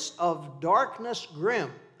prince of darkness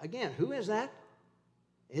grim," again, who is that?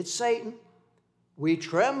 It's Satan. "We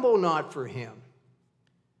tremble not for him.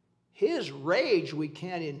 His rage we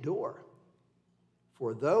can't endure,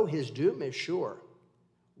 for though his doom is sure,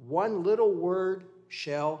 one little word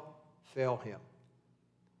shall fail him."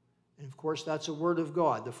 And of course, that's a word of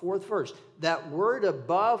God. The fourth verse, "That word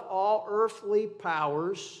above all earthly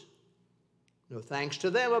powers, no thanks to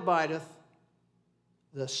them abideth.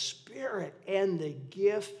 The Spirit and the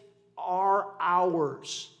gift are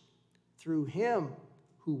ours, through him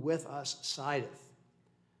who with us sideth.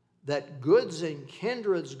 That goods and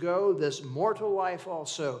kindreds go, this mortal life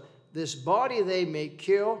also. This body they may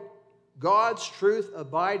kill, God's truth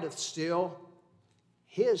abideth still.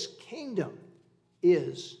 His kingdom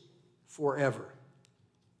is forever."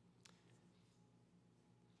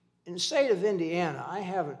 In the state of Indiana, I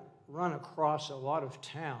haven't run across a lot of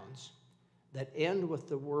towns that end with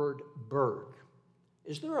the word "burg."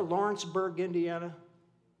 Is there a Lawrenceburg, Indiana?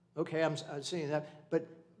 Okay, I'm seeing that. But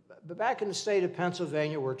back in the state of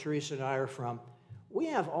Pennsylvania, where Teresa and I are from, we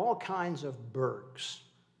have all kinds of burgs,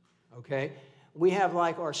 okay? We have,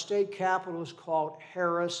 like, our state capital is called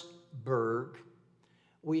Harrisburg.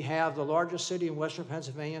 We have the largest city in western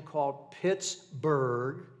Pennsylvania called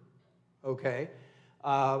Pittsburgh, okay?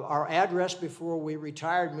 Our address before we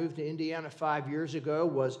retired, moved to Indiana 5 years ago,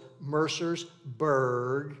 was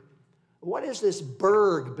Mercersburg. What is this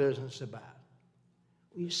burg business about?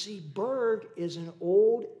 Well, you see, burg is an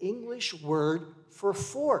old English word for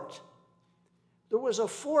fort. There was a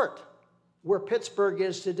fort where Pittsburgh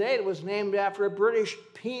is today. It was named after a British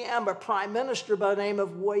PM, a prime minister by the name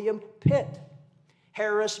of William Pitt.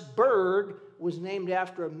 Harrisburg was named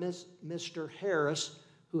after a Mr. Harris,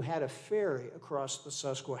 who had a ferry across the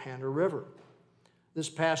Susquehanna River. This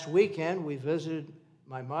past weekend, we visited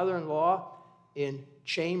my mother-in-law in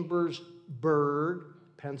Chambersburg,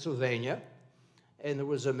 Pennsylvania, and there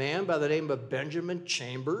was a man by the name of Benjamin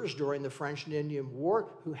Chambers during the French and Indian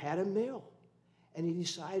War who had a mill, and he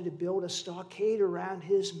decided to build a stockade around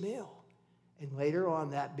his mill, and later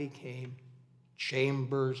on that became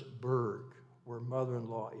Chambersburg, where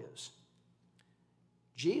mother-in-law is.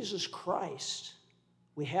 Jesus Christ,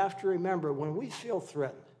 we have to remember, when we feel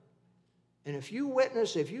threatened, and if you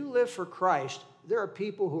live for Christ, there are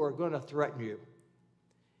people who are going to threaten you.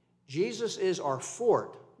 Jesus is our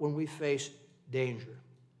fort when we face danger.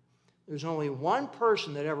 There's only one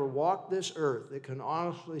person that ever walked this earth that can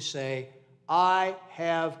honestly say, "I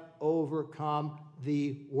have overcome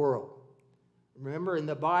the world." Remember, in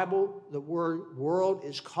the Bible, the word world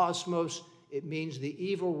is cosmos. It means the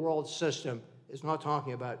evil world system. It's not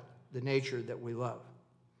talking about the nature that we love.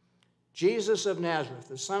 Jesus of Nazareth,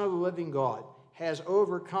 the Son of the living God, has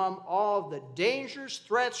overcome all the dangers,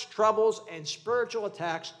 threats, troubles, and spiritual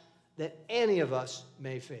attacks that any of us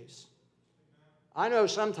may face. I know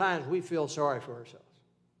sometimes we feel sorry for ourselves.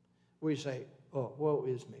 We say, "Oh, woe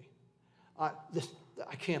is me. I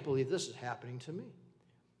can't believe this is happening to me."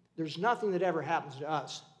 There's nothing that ever happens to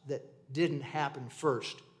us that didn't happen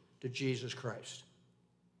first to Jesus Christ.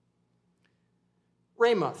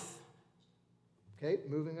 Ramoth. Okay,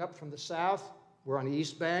 moving up from the south, we're on the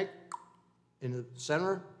east bank, in the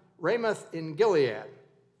center. Ramoth in Gilead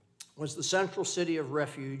was the central city of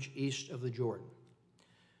refuge east of the Jordan.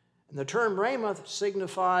 And the term Ramoth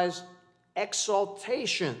signifies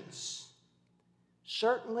exaltations.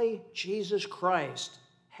 Certainly, Jesus Christ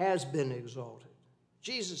has been exalted.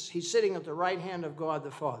 Jesus, he's sitting at the right hand of God the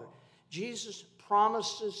Father. Jesus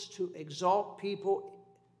promises to exalt people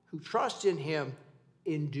who trust in him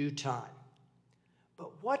in due time.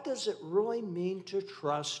 But what does it really mean to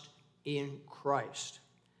trust in Christ?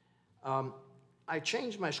 I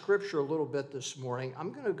changed my scripture a little bit this morning.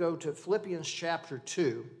 I'm going to go to Philippians chapter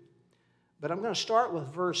 2, but I'm going to start with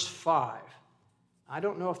verse 5. I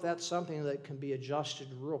don't know if that's something that can be adjusted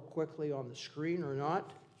real quickly on the screen or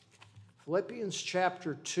not. Philippians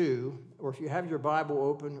chapter 2, or if you have your Bible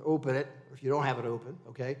open, open it. Or if you don't have it open,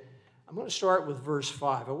 okay? I'm going to start with verse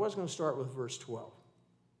 5. I was going to start with verse 12,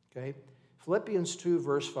 okay? Philippians 2,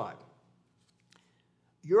 verse 5.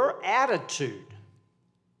 Your attitude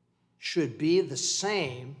should be the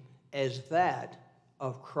same as that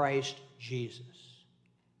of Christ Jesus.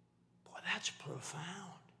 Boy, that's profound.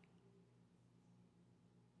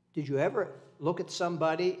 Did you ever look at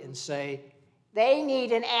somebody and say, they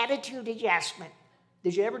need an attitude adjustment?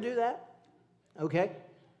 Did you ever do that? Okay.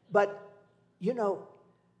 But, you know,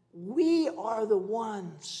 we are the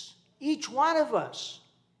ones, each one of us,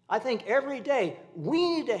 I think every day,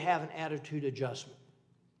 we need to have an attitude adjustment.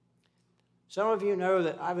 Some of you know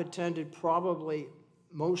that I've attended probably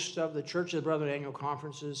most of the Church of the Brethren annual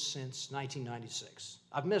conferences since 1996.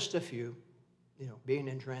 I've missed a few, you know, being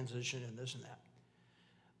in transition and this and that.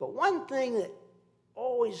 But one thing that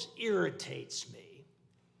always irritates me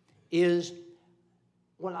is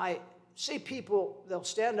when I see people, they'll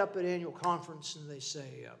stand up at annual conference and they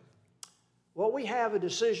say, well, we have a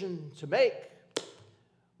decision to make.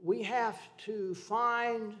 We have to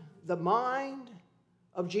find the mind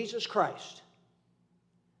of Jesus Christ.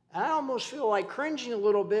 And I almost feel like cringing a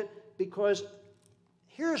little bit because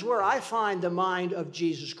here's where I find the mind of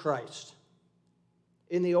Jesus Christ.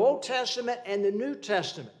 In the Old Testament and the New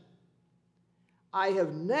Testament, I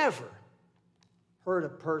have never heard a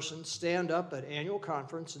person stand up at annual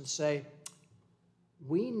conference and say,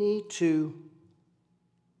 we need to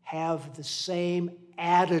have the same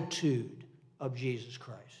attitude of Jesus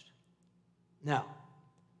Christ. Now,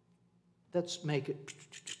 let's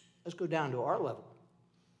go down to our level.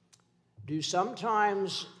 Do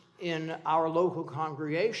sometimes in our local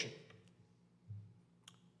congregation,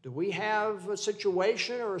 do we have a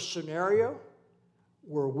situation or a scenario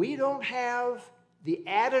where we don't have the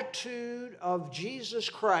attitude of Jesus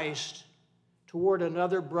Christ toward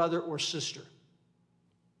another brother or sister?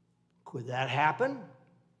 Could that happen?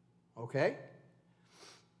 Okay.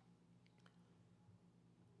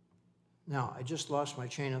 Now, I just lost my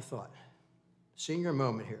chain of thought. Senior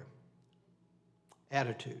moment here.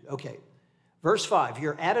 Attitude. Okay. Verse 5,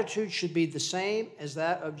 your attitude should be the same as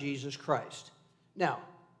that of Jesus Christ. Now,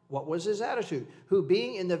 what was his attitude? Who,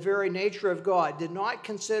 being in the very nature of God, did not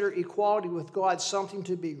consider equality with God something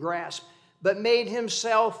to be grasped, but made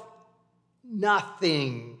himself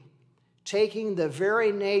nothing, taking the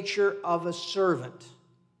very nature of a servant,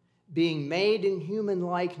 being made in human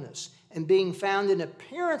likeness, and being found in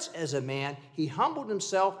appearance as a man, he humbled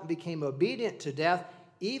himself and became obedient to death,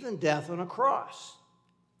 even death on a cross.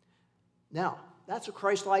 Now, that's a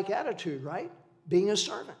Christ-like attitude, right? Being a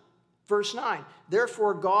servant. Verse 9,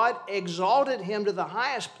 therefore God exalted him to the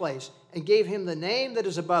highest place and gave him the name that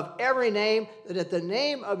is above every name, that at the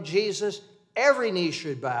name of Jesus every knee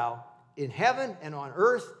should bow, in heaven and on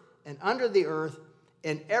earth and under the earth,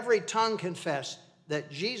 and every tongue confess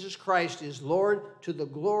that Jesus Christ is Lord, to the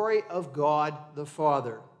glory of God the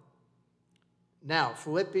Father. Now,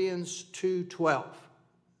 Philippians 2:12.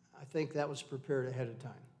 I think that was prepared ahead of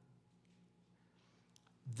time.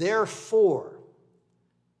 Therefore,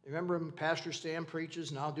 remember when Pastor Stan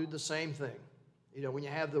preaches, and I'll do the same thing. You know, when you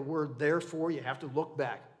have the word therefore, you have to look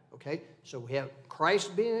back, okay? So we have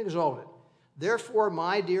Christ being exalted. Therefore,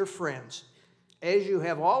 my dear friends, as you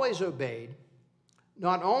have always obeyed,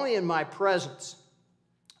 not only in my presence,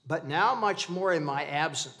 but now much more in my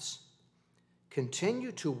absence,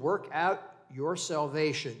 continue to work out your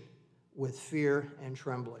salvation with fear and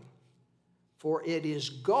trembling. For it is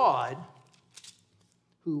God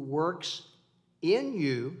who works in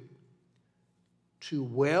you to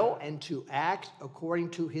will and to act according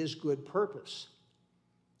to his good purpose.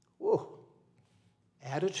 Whoa.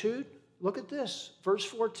 Attitude? Look at this, verse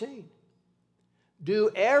 14.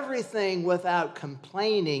 Do everything without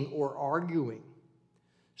complaining or arguing,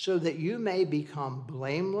 so that you may become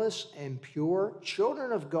blameless and pure,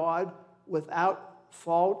 children of God without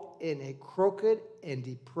fault in a crooked and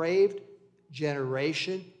depraved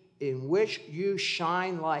generation in which you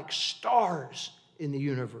shine like stars in the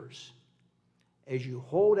universe, as you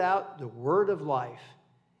hold out the word of life,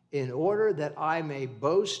 in order that I may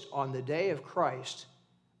boast on the day of Christ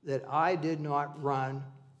that I did not run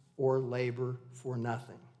or labor for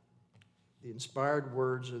nothing. The inspired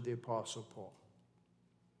words of the Apostle Paul.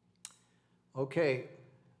 Okay,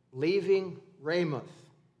 leaving Ramoth,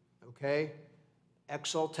 okay,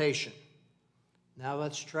 exaltation. Now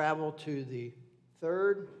let's travel to the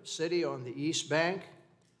third city on the east bank,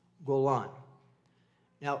 Golan.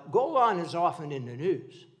 Now, Golan is often in the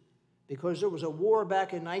news because there was a war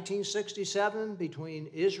back in 1967 between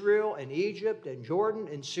Israel and Egypt and Jordan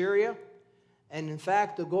and Syria. And in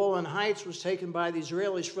fact, the Golan Heights was taken by the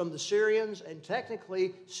Israelis from the Syrians, and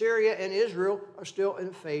technically Syria and Israel are still in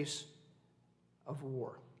the face of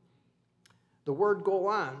war. The word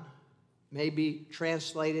Golan may be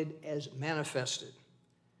translated as manifested.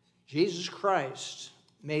 Jesus Christ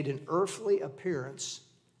made an earthly appearance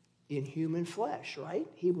in human flesh, right?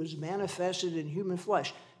 He was manifested in human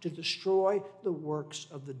flesh to destroy the works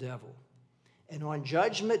of the devil. And on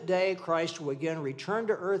Judgment Day, Christ will again return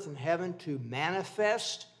to earth and heaven to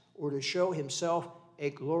manifest or to show himself a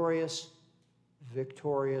glorious,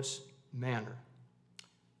 victorious manner.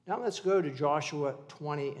 Now let's go to Joshua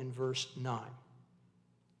 20 and verse 9.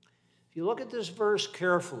 If you look at this verse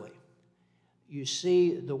carefully, you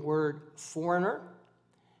see the word foreigner.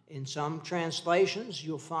 In some translations,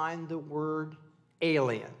 you'll find the word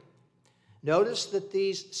alien. Notice that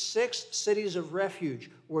these 6 cities of refuge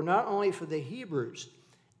were not only for the Hebrews,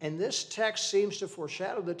 and this text seems to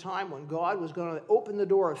foreshadow the time when God was going to open the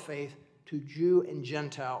door of faith to Jew and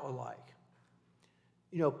Gentile alike.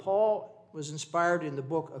 You know, Paul was inspired in the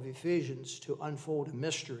book of Ephesians to unfold a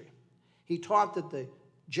mystery. He taught that the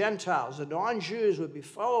Gentiles, the non-Jews, would be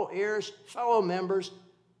fellow heirs, fellow members,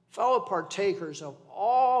 fellow partakers of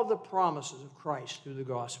all the promises of Christ through the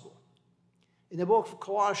gospel. In the book of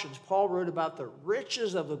Colossians, Paul wrote about the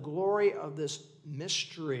riches of the glory of this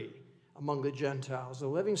mystery among the Gentiles. The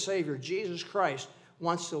living Savior, Jesus Christ,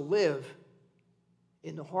 wants to live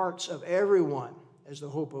in the hearts of everyone as the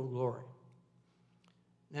hope of glory.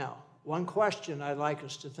 Now, one question I'd like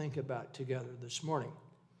us to think about together this morning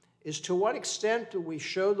is, to what extent do we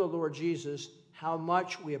show the Lord Jesus how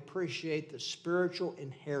much we appreciate the spiritual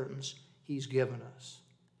inheritance he's given us?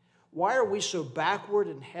 Why are we so backward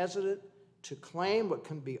and hesitant to claim what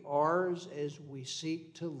can be ours as we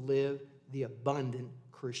seek to live the abundant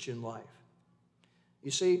Christian life? You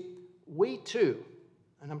see, we too,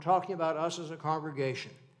 and I'm talking about us as a congregation,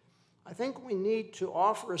 I think we need to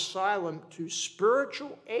offer asylum to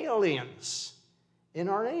spiritual aliens in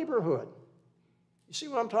our neighborhood. You see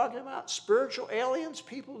what I'm talking about? Spiritual aliens,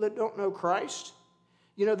 people that don't know Christ.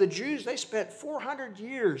 You know, the Jews, they spent 400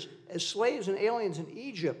 years as slaves and aliens in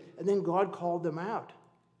Egypt, and then God called them out.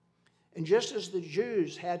 And just as the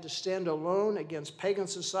Jews had to stand alone against pagan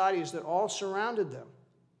societies that all surrounded them,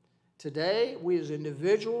 today, we as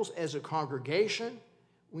individuals, as a congregation,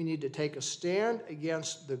 we need to take a stand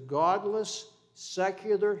against the godless,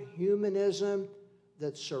 secular humanism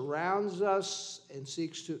that surrounds us and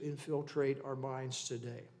seeks to infiltrate our minds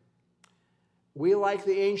today. We, like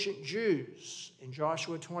the ancient Jews in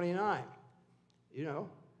Joshua 29, you know,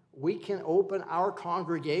 we can open our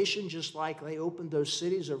congregation just like they opened those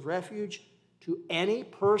cities of refuge to any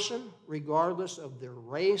person, regardless of their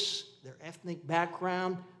race, their ethnic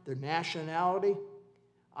background, their nationality.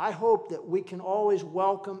 I hope that we can always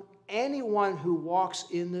welcome anyone who walks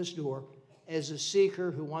in this door as a seeker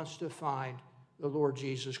who wants to find the Lord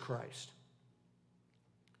Jesus Christ.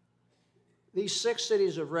 These 6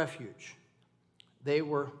 cities of refuge, they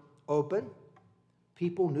were open.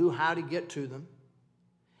 People knew how to get to them.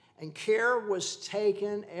 And care was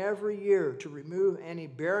taken every year to remove any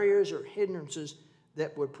barriers or hindrances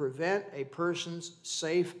that would prevent a person's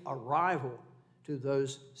safe arrival to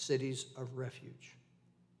those cities of refuge.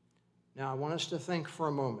 Now, I want us to think for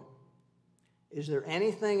a moment. Is there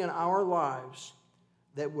anything in our lives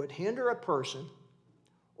that would hinder a person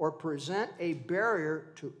or present a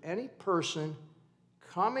barrier to any person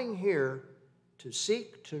coming here to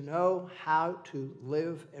seek to know how to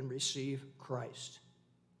live and receive Christ?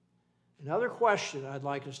 Another question I'd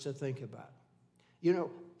like us to think about. You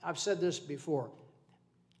know, I've said this before.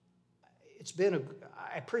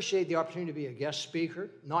 I appreciate the opportunity to be a guest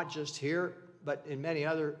speaker, not just here, but in many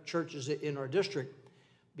other churches in our district.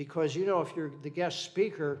 Because, you know, if you're the guest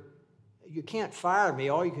speaker, you can't fire me.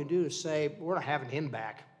 All you can do is say, we're not having him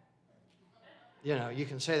back. You know, you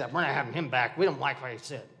can say that. We're not having him back. We don't like what he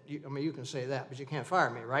said. You can say that, but you can't fire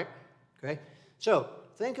me, right? Okay? So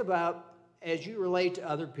think about as you relate to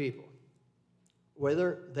other people,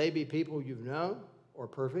 whether they be people you've known or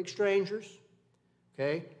perfect strangers,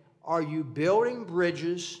 okay? Are you building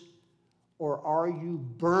bridges or are you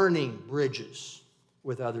burning bridges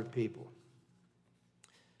with other people?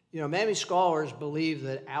 You know, many scholars believe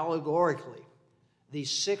that allegorically,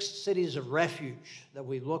 these 6 cities of refuge that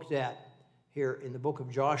we looked at here in the book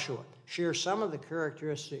of Joshua share some of the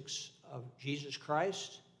characteristics of Jesus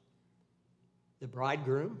Christ, the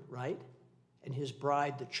bridegroom, right? And his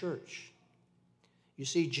bride, the church. You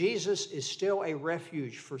see, Jesus is still a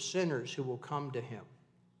refuge for sinners who will come to him.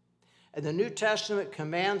 And the New Testament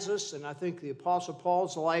commands us, and I think the Apostle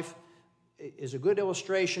Paul's life is a good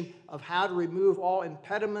illustration of how to remove all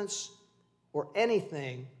impediments or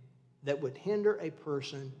anything that would hinder a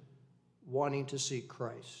person wanting to seek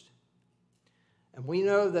Christ. And we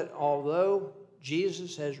know that although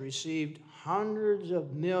Jesus has received hundreds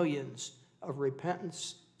of millions of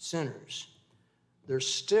repentant sinners, there's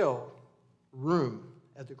still room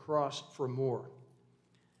at the cross for more.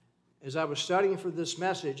 As I was studying for this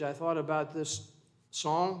message, I thought about this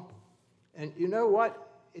song, and you know what?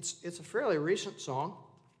 It's a fairly recent song.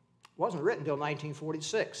 It wasn't written until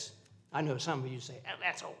 1946. I know some of you say, oh,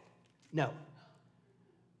 that's old. No.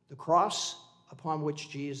 The cross upon which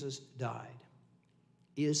Jesus died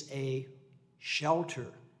is a shelter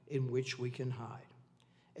in which we can hide.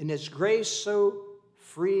 And its grace so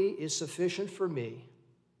free is sufficient for me,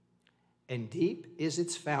 and deep is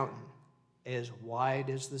its fountain, as wide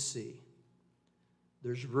as the sea.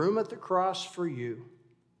 There's room at the cross for you.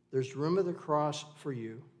 There's room at the cross for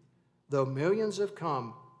you. Though millions have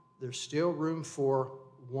come, there's still room for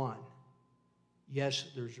one. Yes,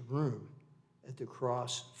 there's room at the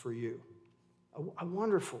cross for you. A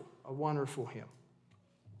wonderful hymn.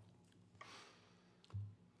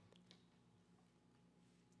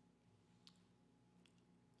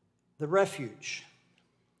 The refuge,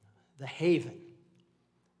 the haven,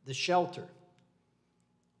 the shelter.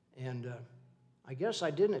 And I guess I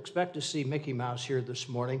didn't expect to see Mickey Mouse here this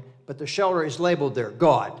morning, but the shelter is labeled there,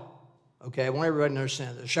 God. Okay, I want everybody to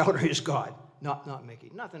understand that the shelter is God, not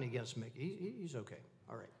Mickey. Nothing against Mickey. He's okay.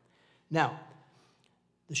 All right. Now,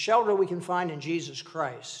 the shelter we can find in Jesus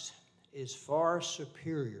Christ is far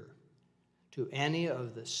superior to any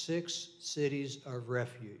of the 6 cities of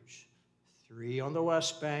refuge. 3 on the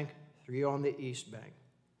West Bank, 3 on the East Bank.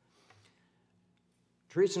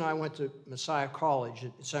 Teresa and I went to Messiah College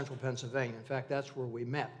in central Pennsylvania. In fact, that's where we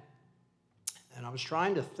met. And I was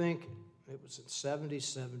trying to think, it was in 70,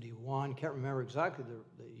 71, can't remember exactly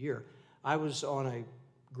the year. I was on a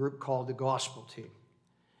group called the Gospel Team.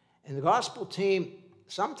 And the Gospel Team,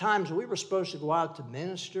 sometimes we were supposed to go out to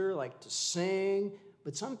minister, like to sing,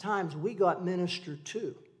 but sometimes we got ministered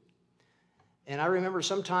to. And I remember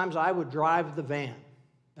sometimes I would drive the van.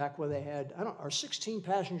 Back where they had, are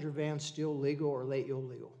 16-passenger vans still legal or late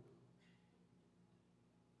illegal?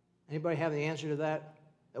 Anybody have the answer to that?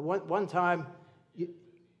 At one time,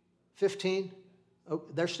 15? Oh,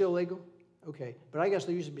 they're still legal? Okay. But I guess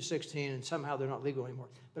they used to be 16, and somehow they're not legal anymore.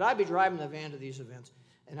 But I'd be driving the van to these events.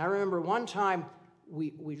 And I remember one time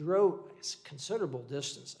we drove a considerable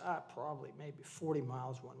distance, probably maybe 40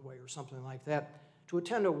 miles one way or something like that, to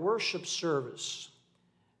attend a worship service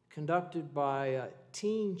conducted by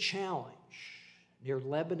Teen Challenge near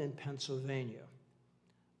Lebanon, Pennsylvania,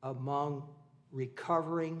 among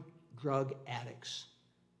recovering drug addicts.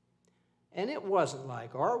 And it wasn't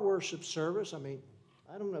like our worship service. I mean,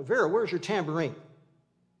 I don't know. Vera, where's your tambourine?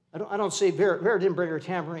 I don't see Vera. Vera didn't bring her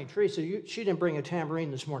tambourine. Teresa, she didn't bring a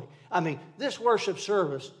tambourine this morning. I mean, this worship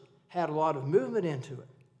service had a lot of movement into it.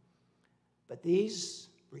 But these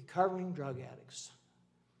recovering drug addicts,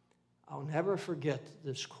 I'll never forget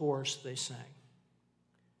this chorus they sang.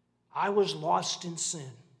 I was lost in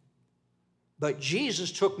sin, but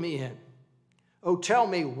Jesus took me in. Oh, tell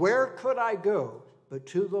me, where could I go but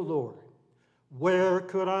to the Lord? Where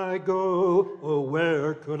could I go? Oh,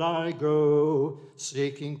 where could I go?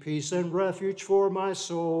 Seeking peace and refuge for my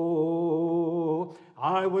soul.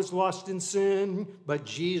 I was lost in sin, but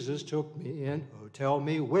Jesus took me in. Oh, tell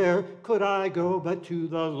me, where could I go but to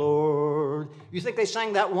the Lord? You think they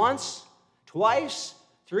sang that once, twice,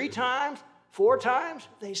 3 times, 4 times?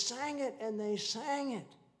 They sang it and they sang it.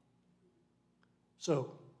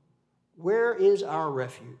 So, where is our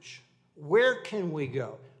refuge? Where can we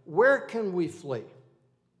go? Where can we flee?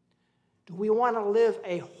 Do we want to live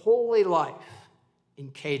a holy life in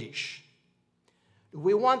Kadesh? Do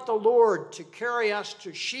we want the Lord to carry us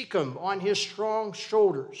to Shechem on his strong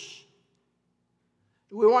shoulders?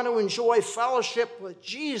 Do we want to enjoy fellowship with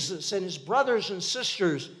Jesus and his brothers and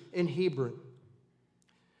sisters in Hebron?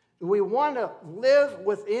 Do we want to live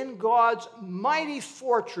within God's mighty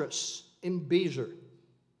fortress in Bezer?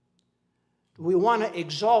 Do we want to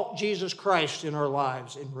exalt Jesus Christ in our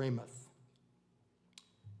lives in Ramoth?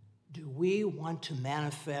 Do we want to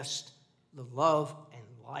manifest the love and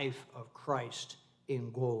life of Christ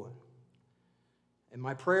in Golan? And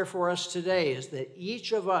my prayer for us today is that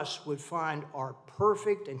each of us would find our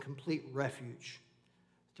perfect and complete refuge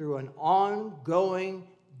through an ongoing,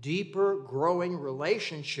 deeper, growing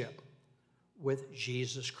relationship with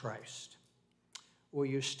Jesus Christ. Will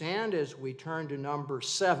you stand as we turn to number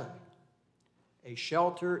 7, a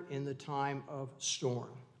shelter in the time of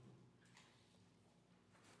storm?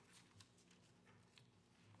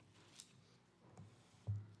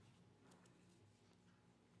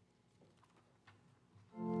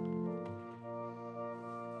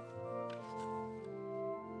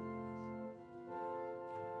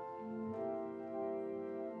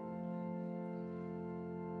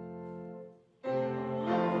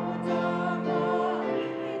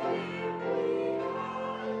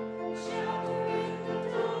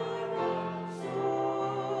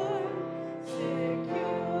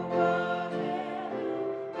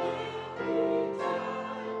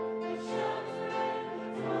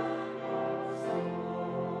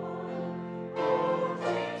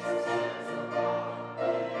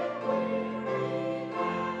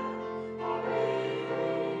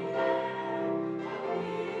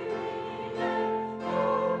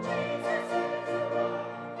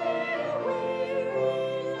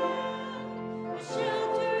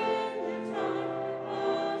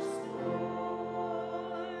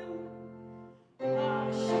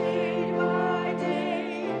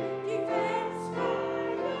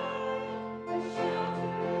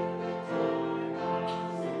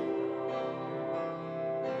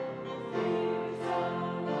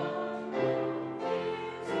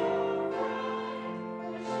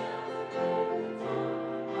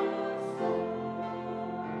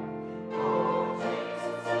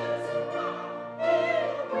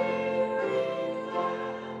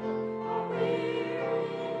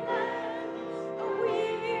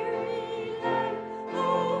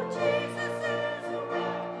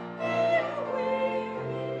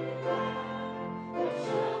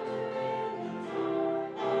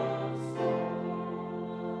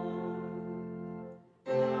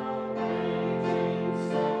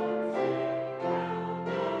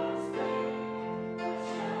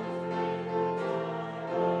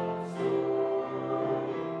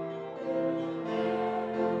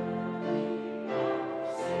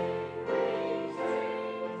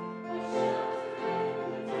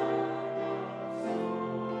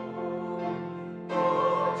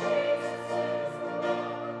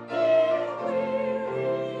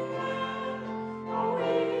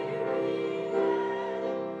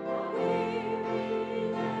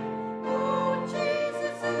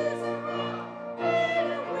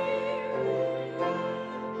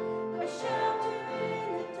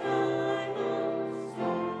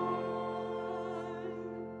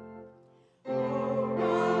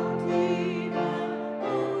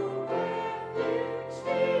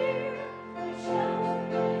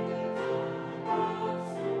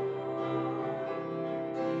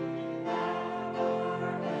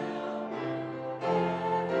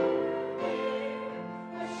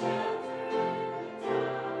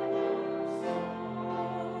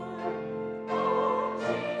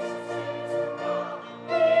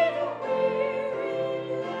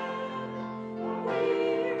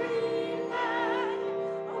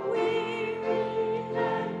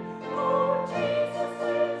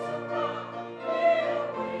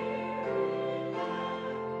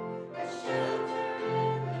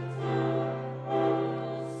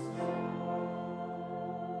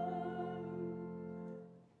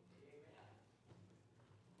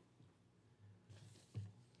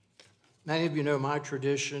 Many of you know my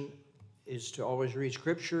tradition is to always read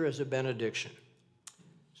Scripture as a benediction.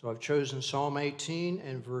 So I've chosen Psalm 18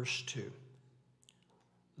 and verse 2.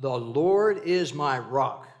 The Lord is my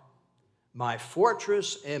rock, my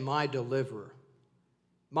fortress and my deliverer.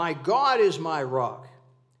 My God is my rock,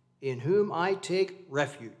 in whom I take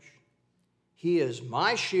refuge. He is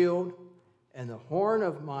my shield and the horn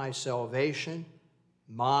of my salvation,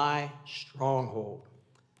 my stronghold.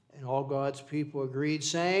 And all God's people agreed,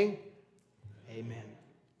 saying, Amen.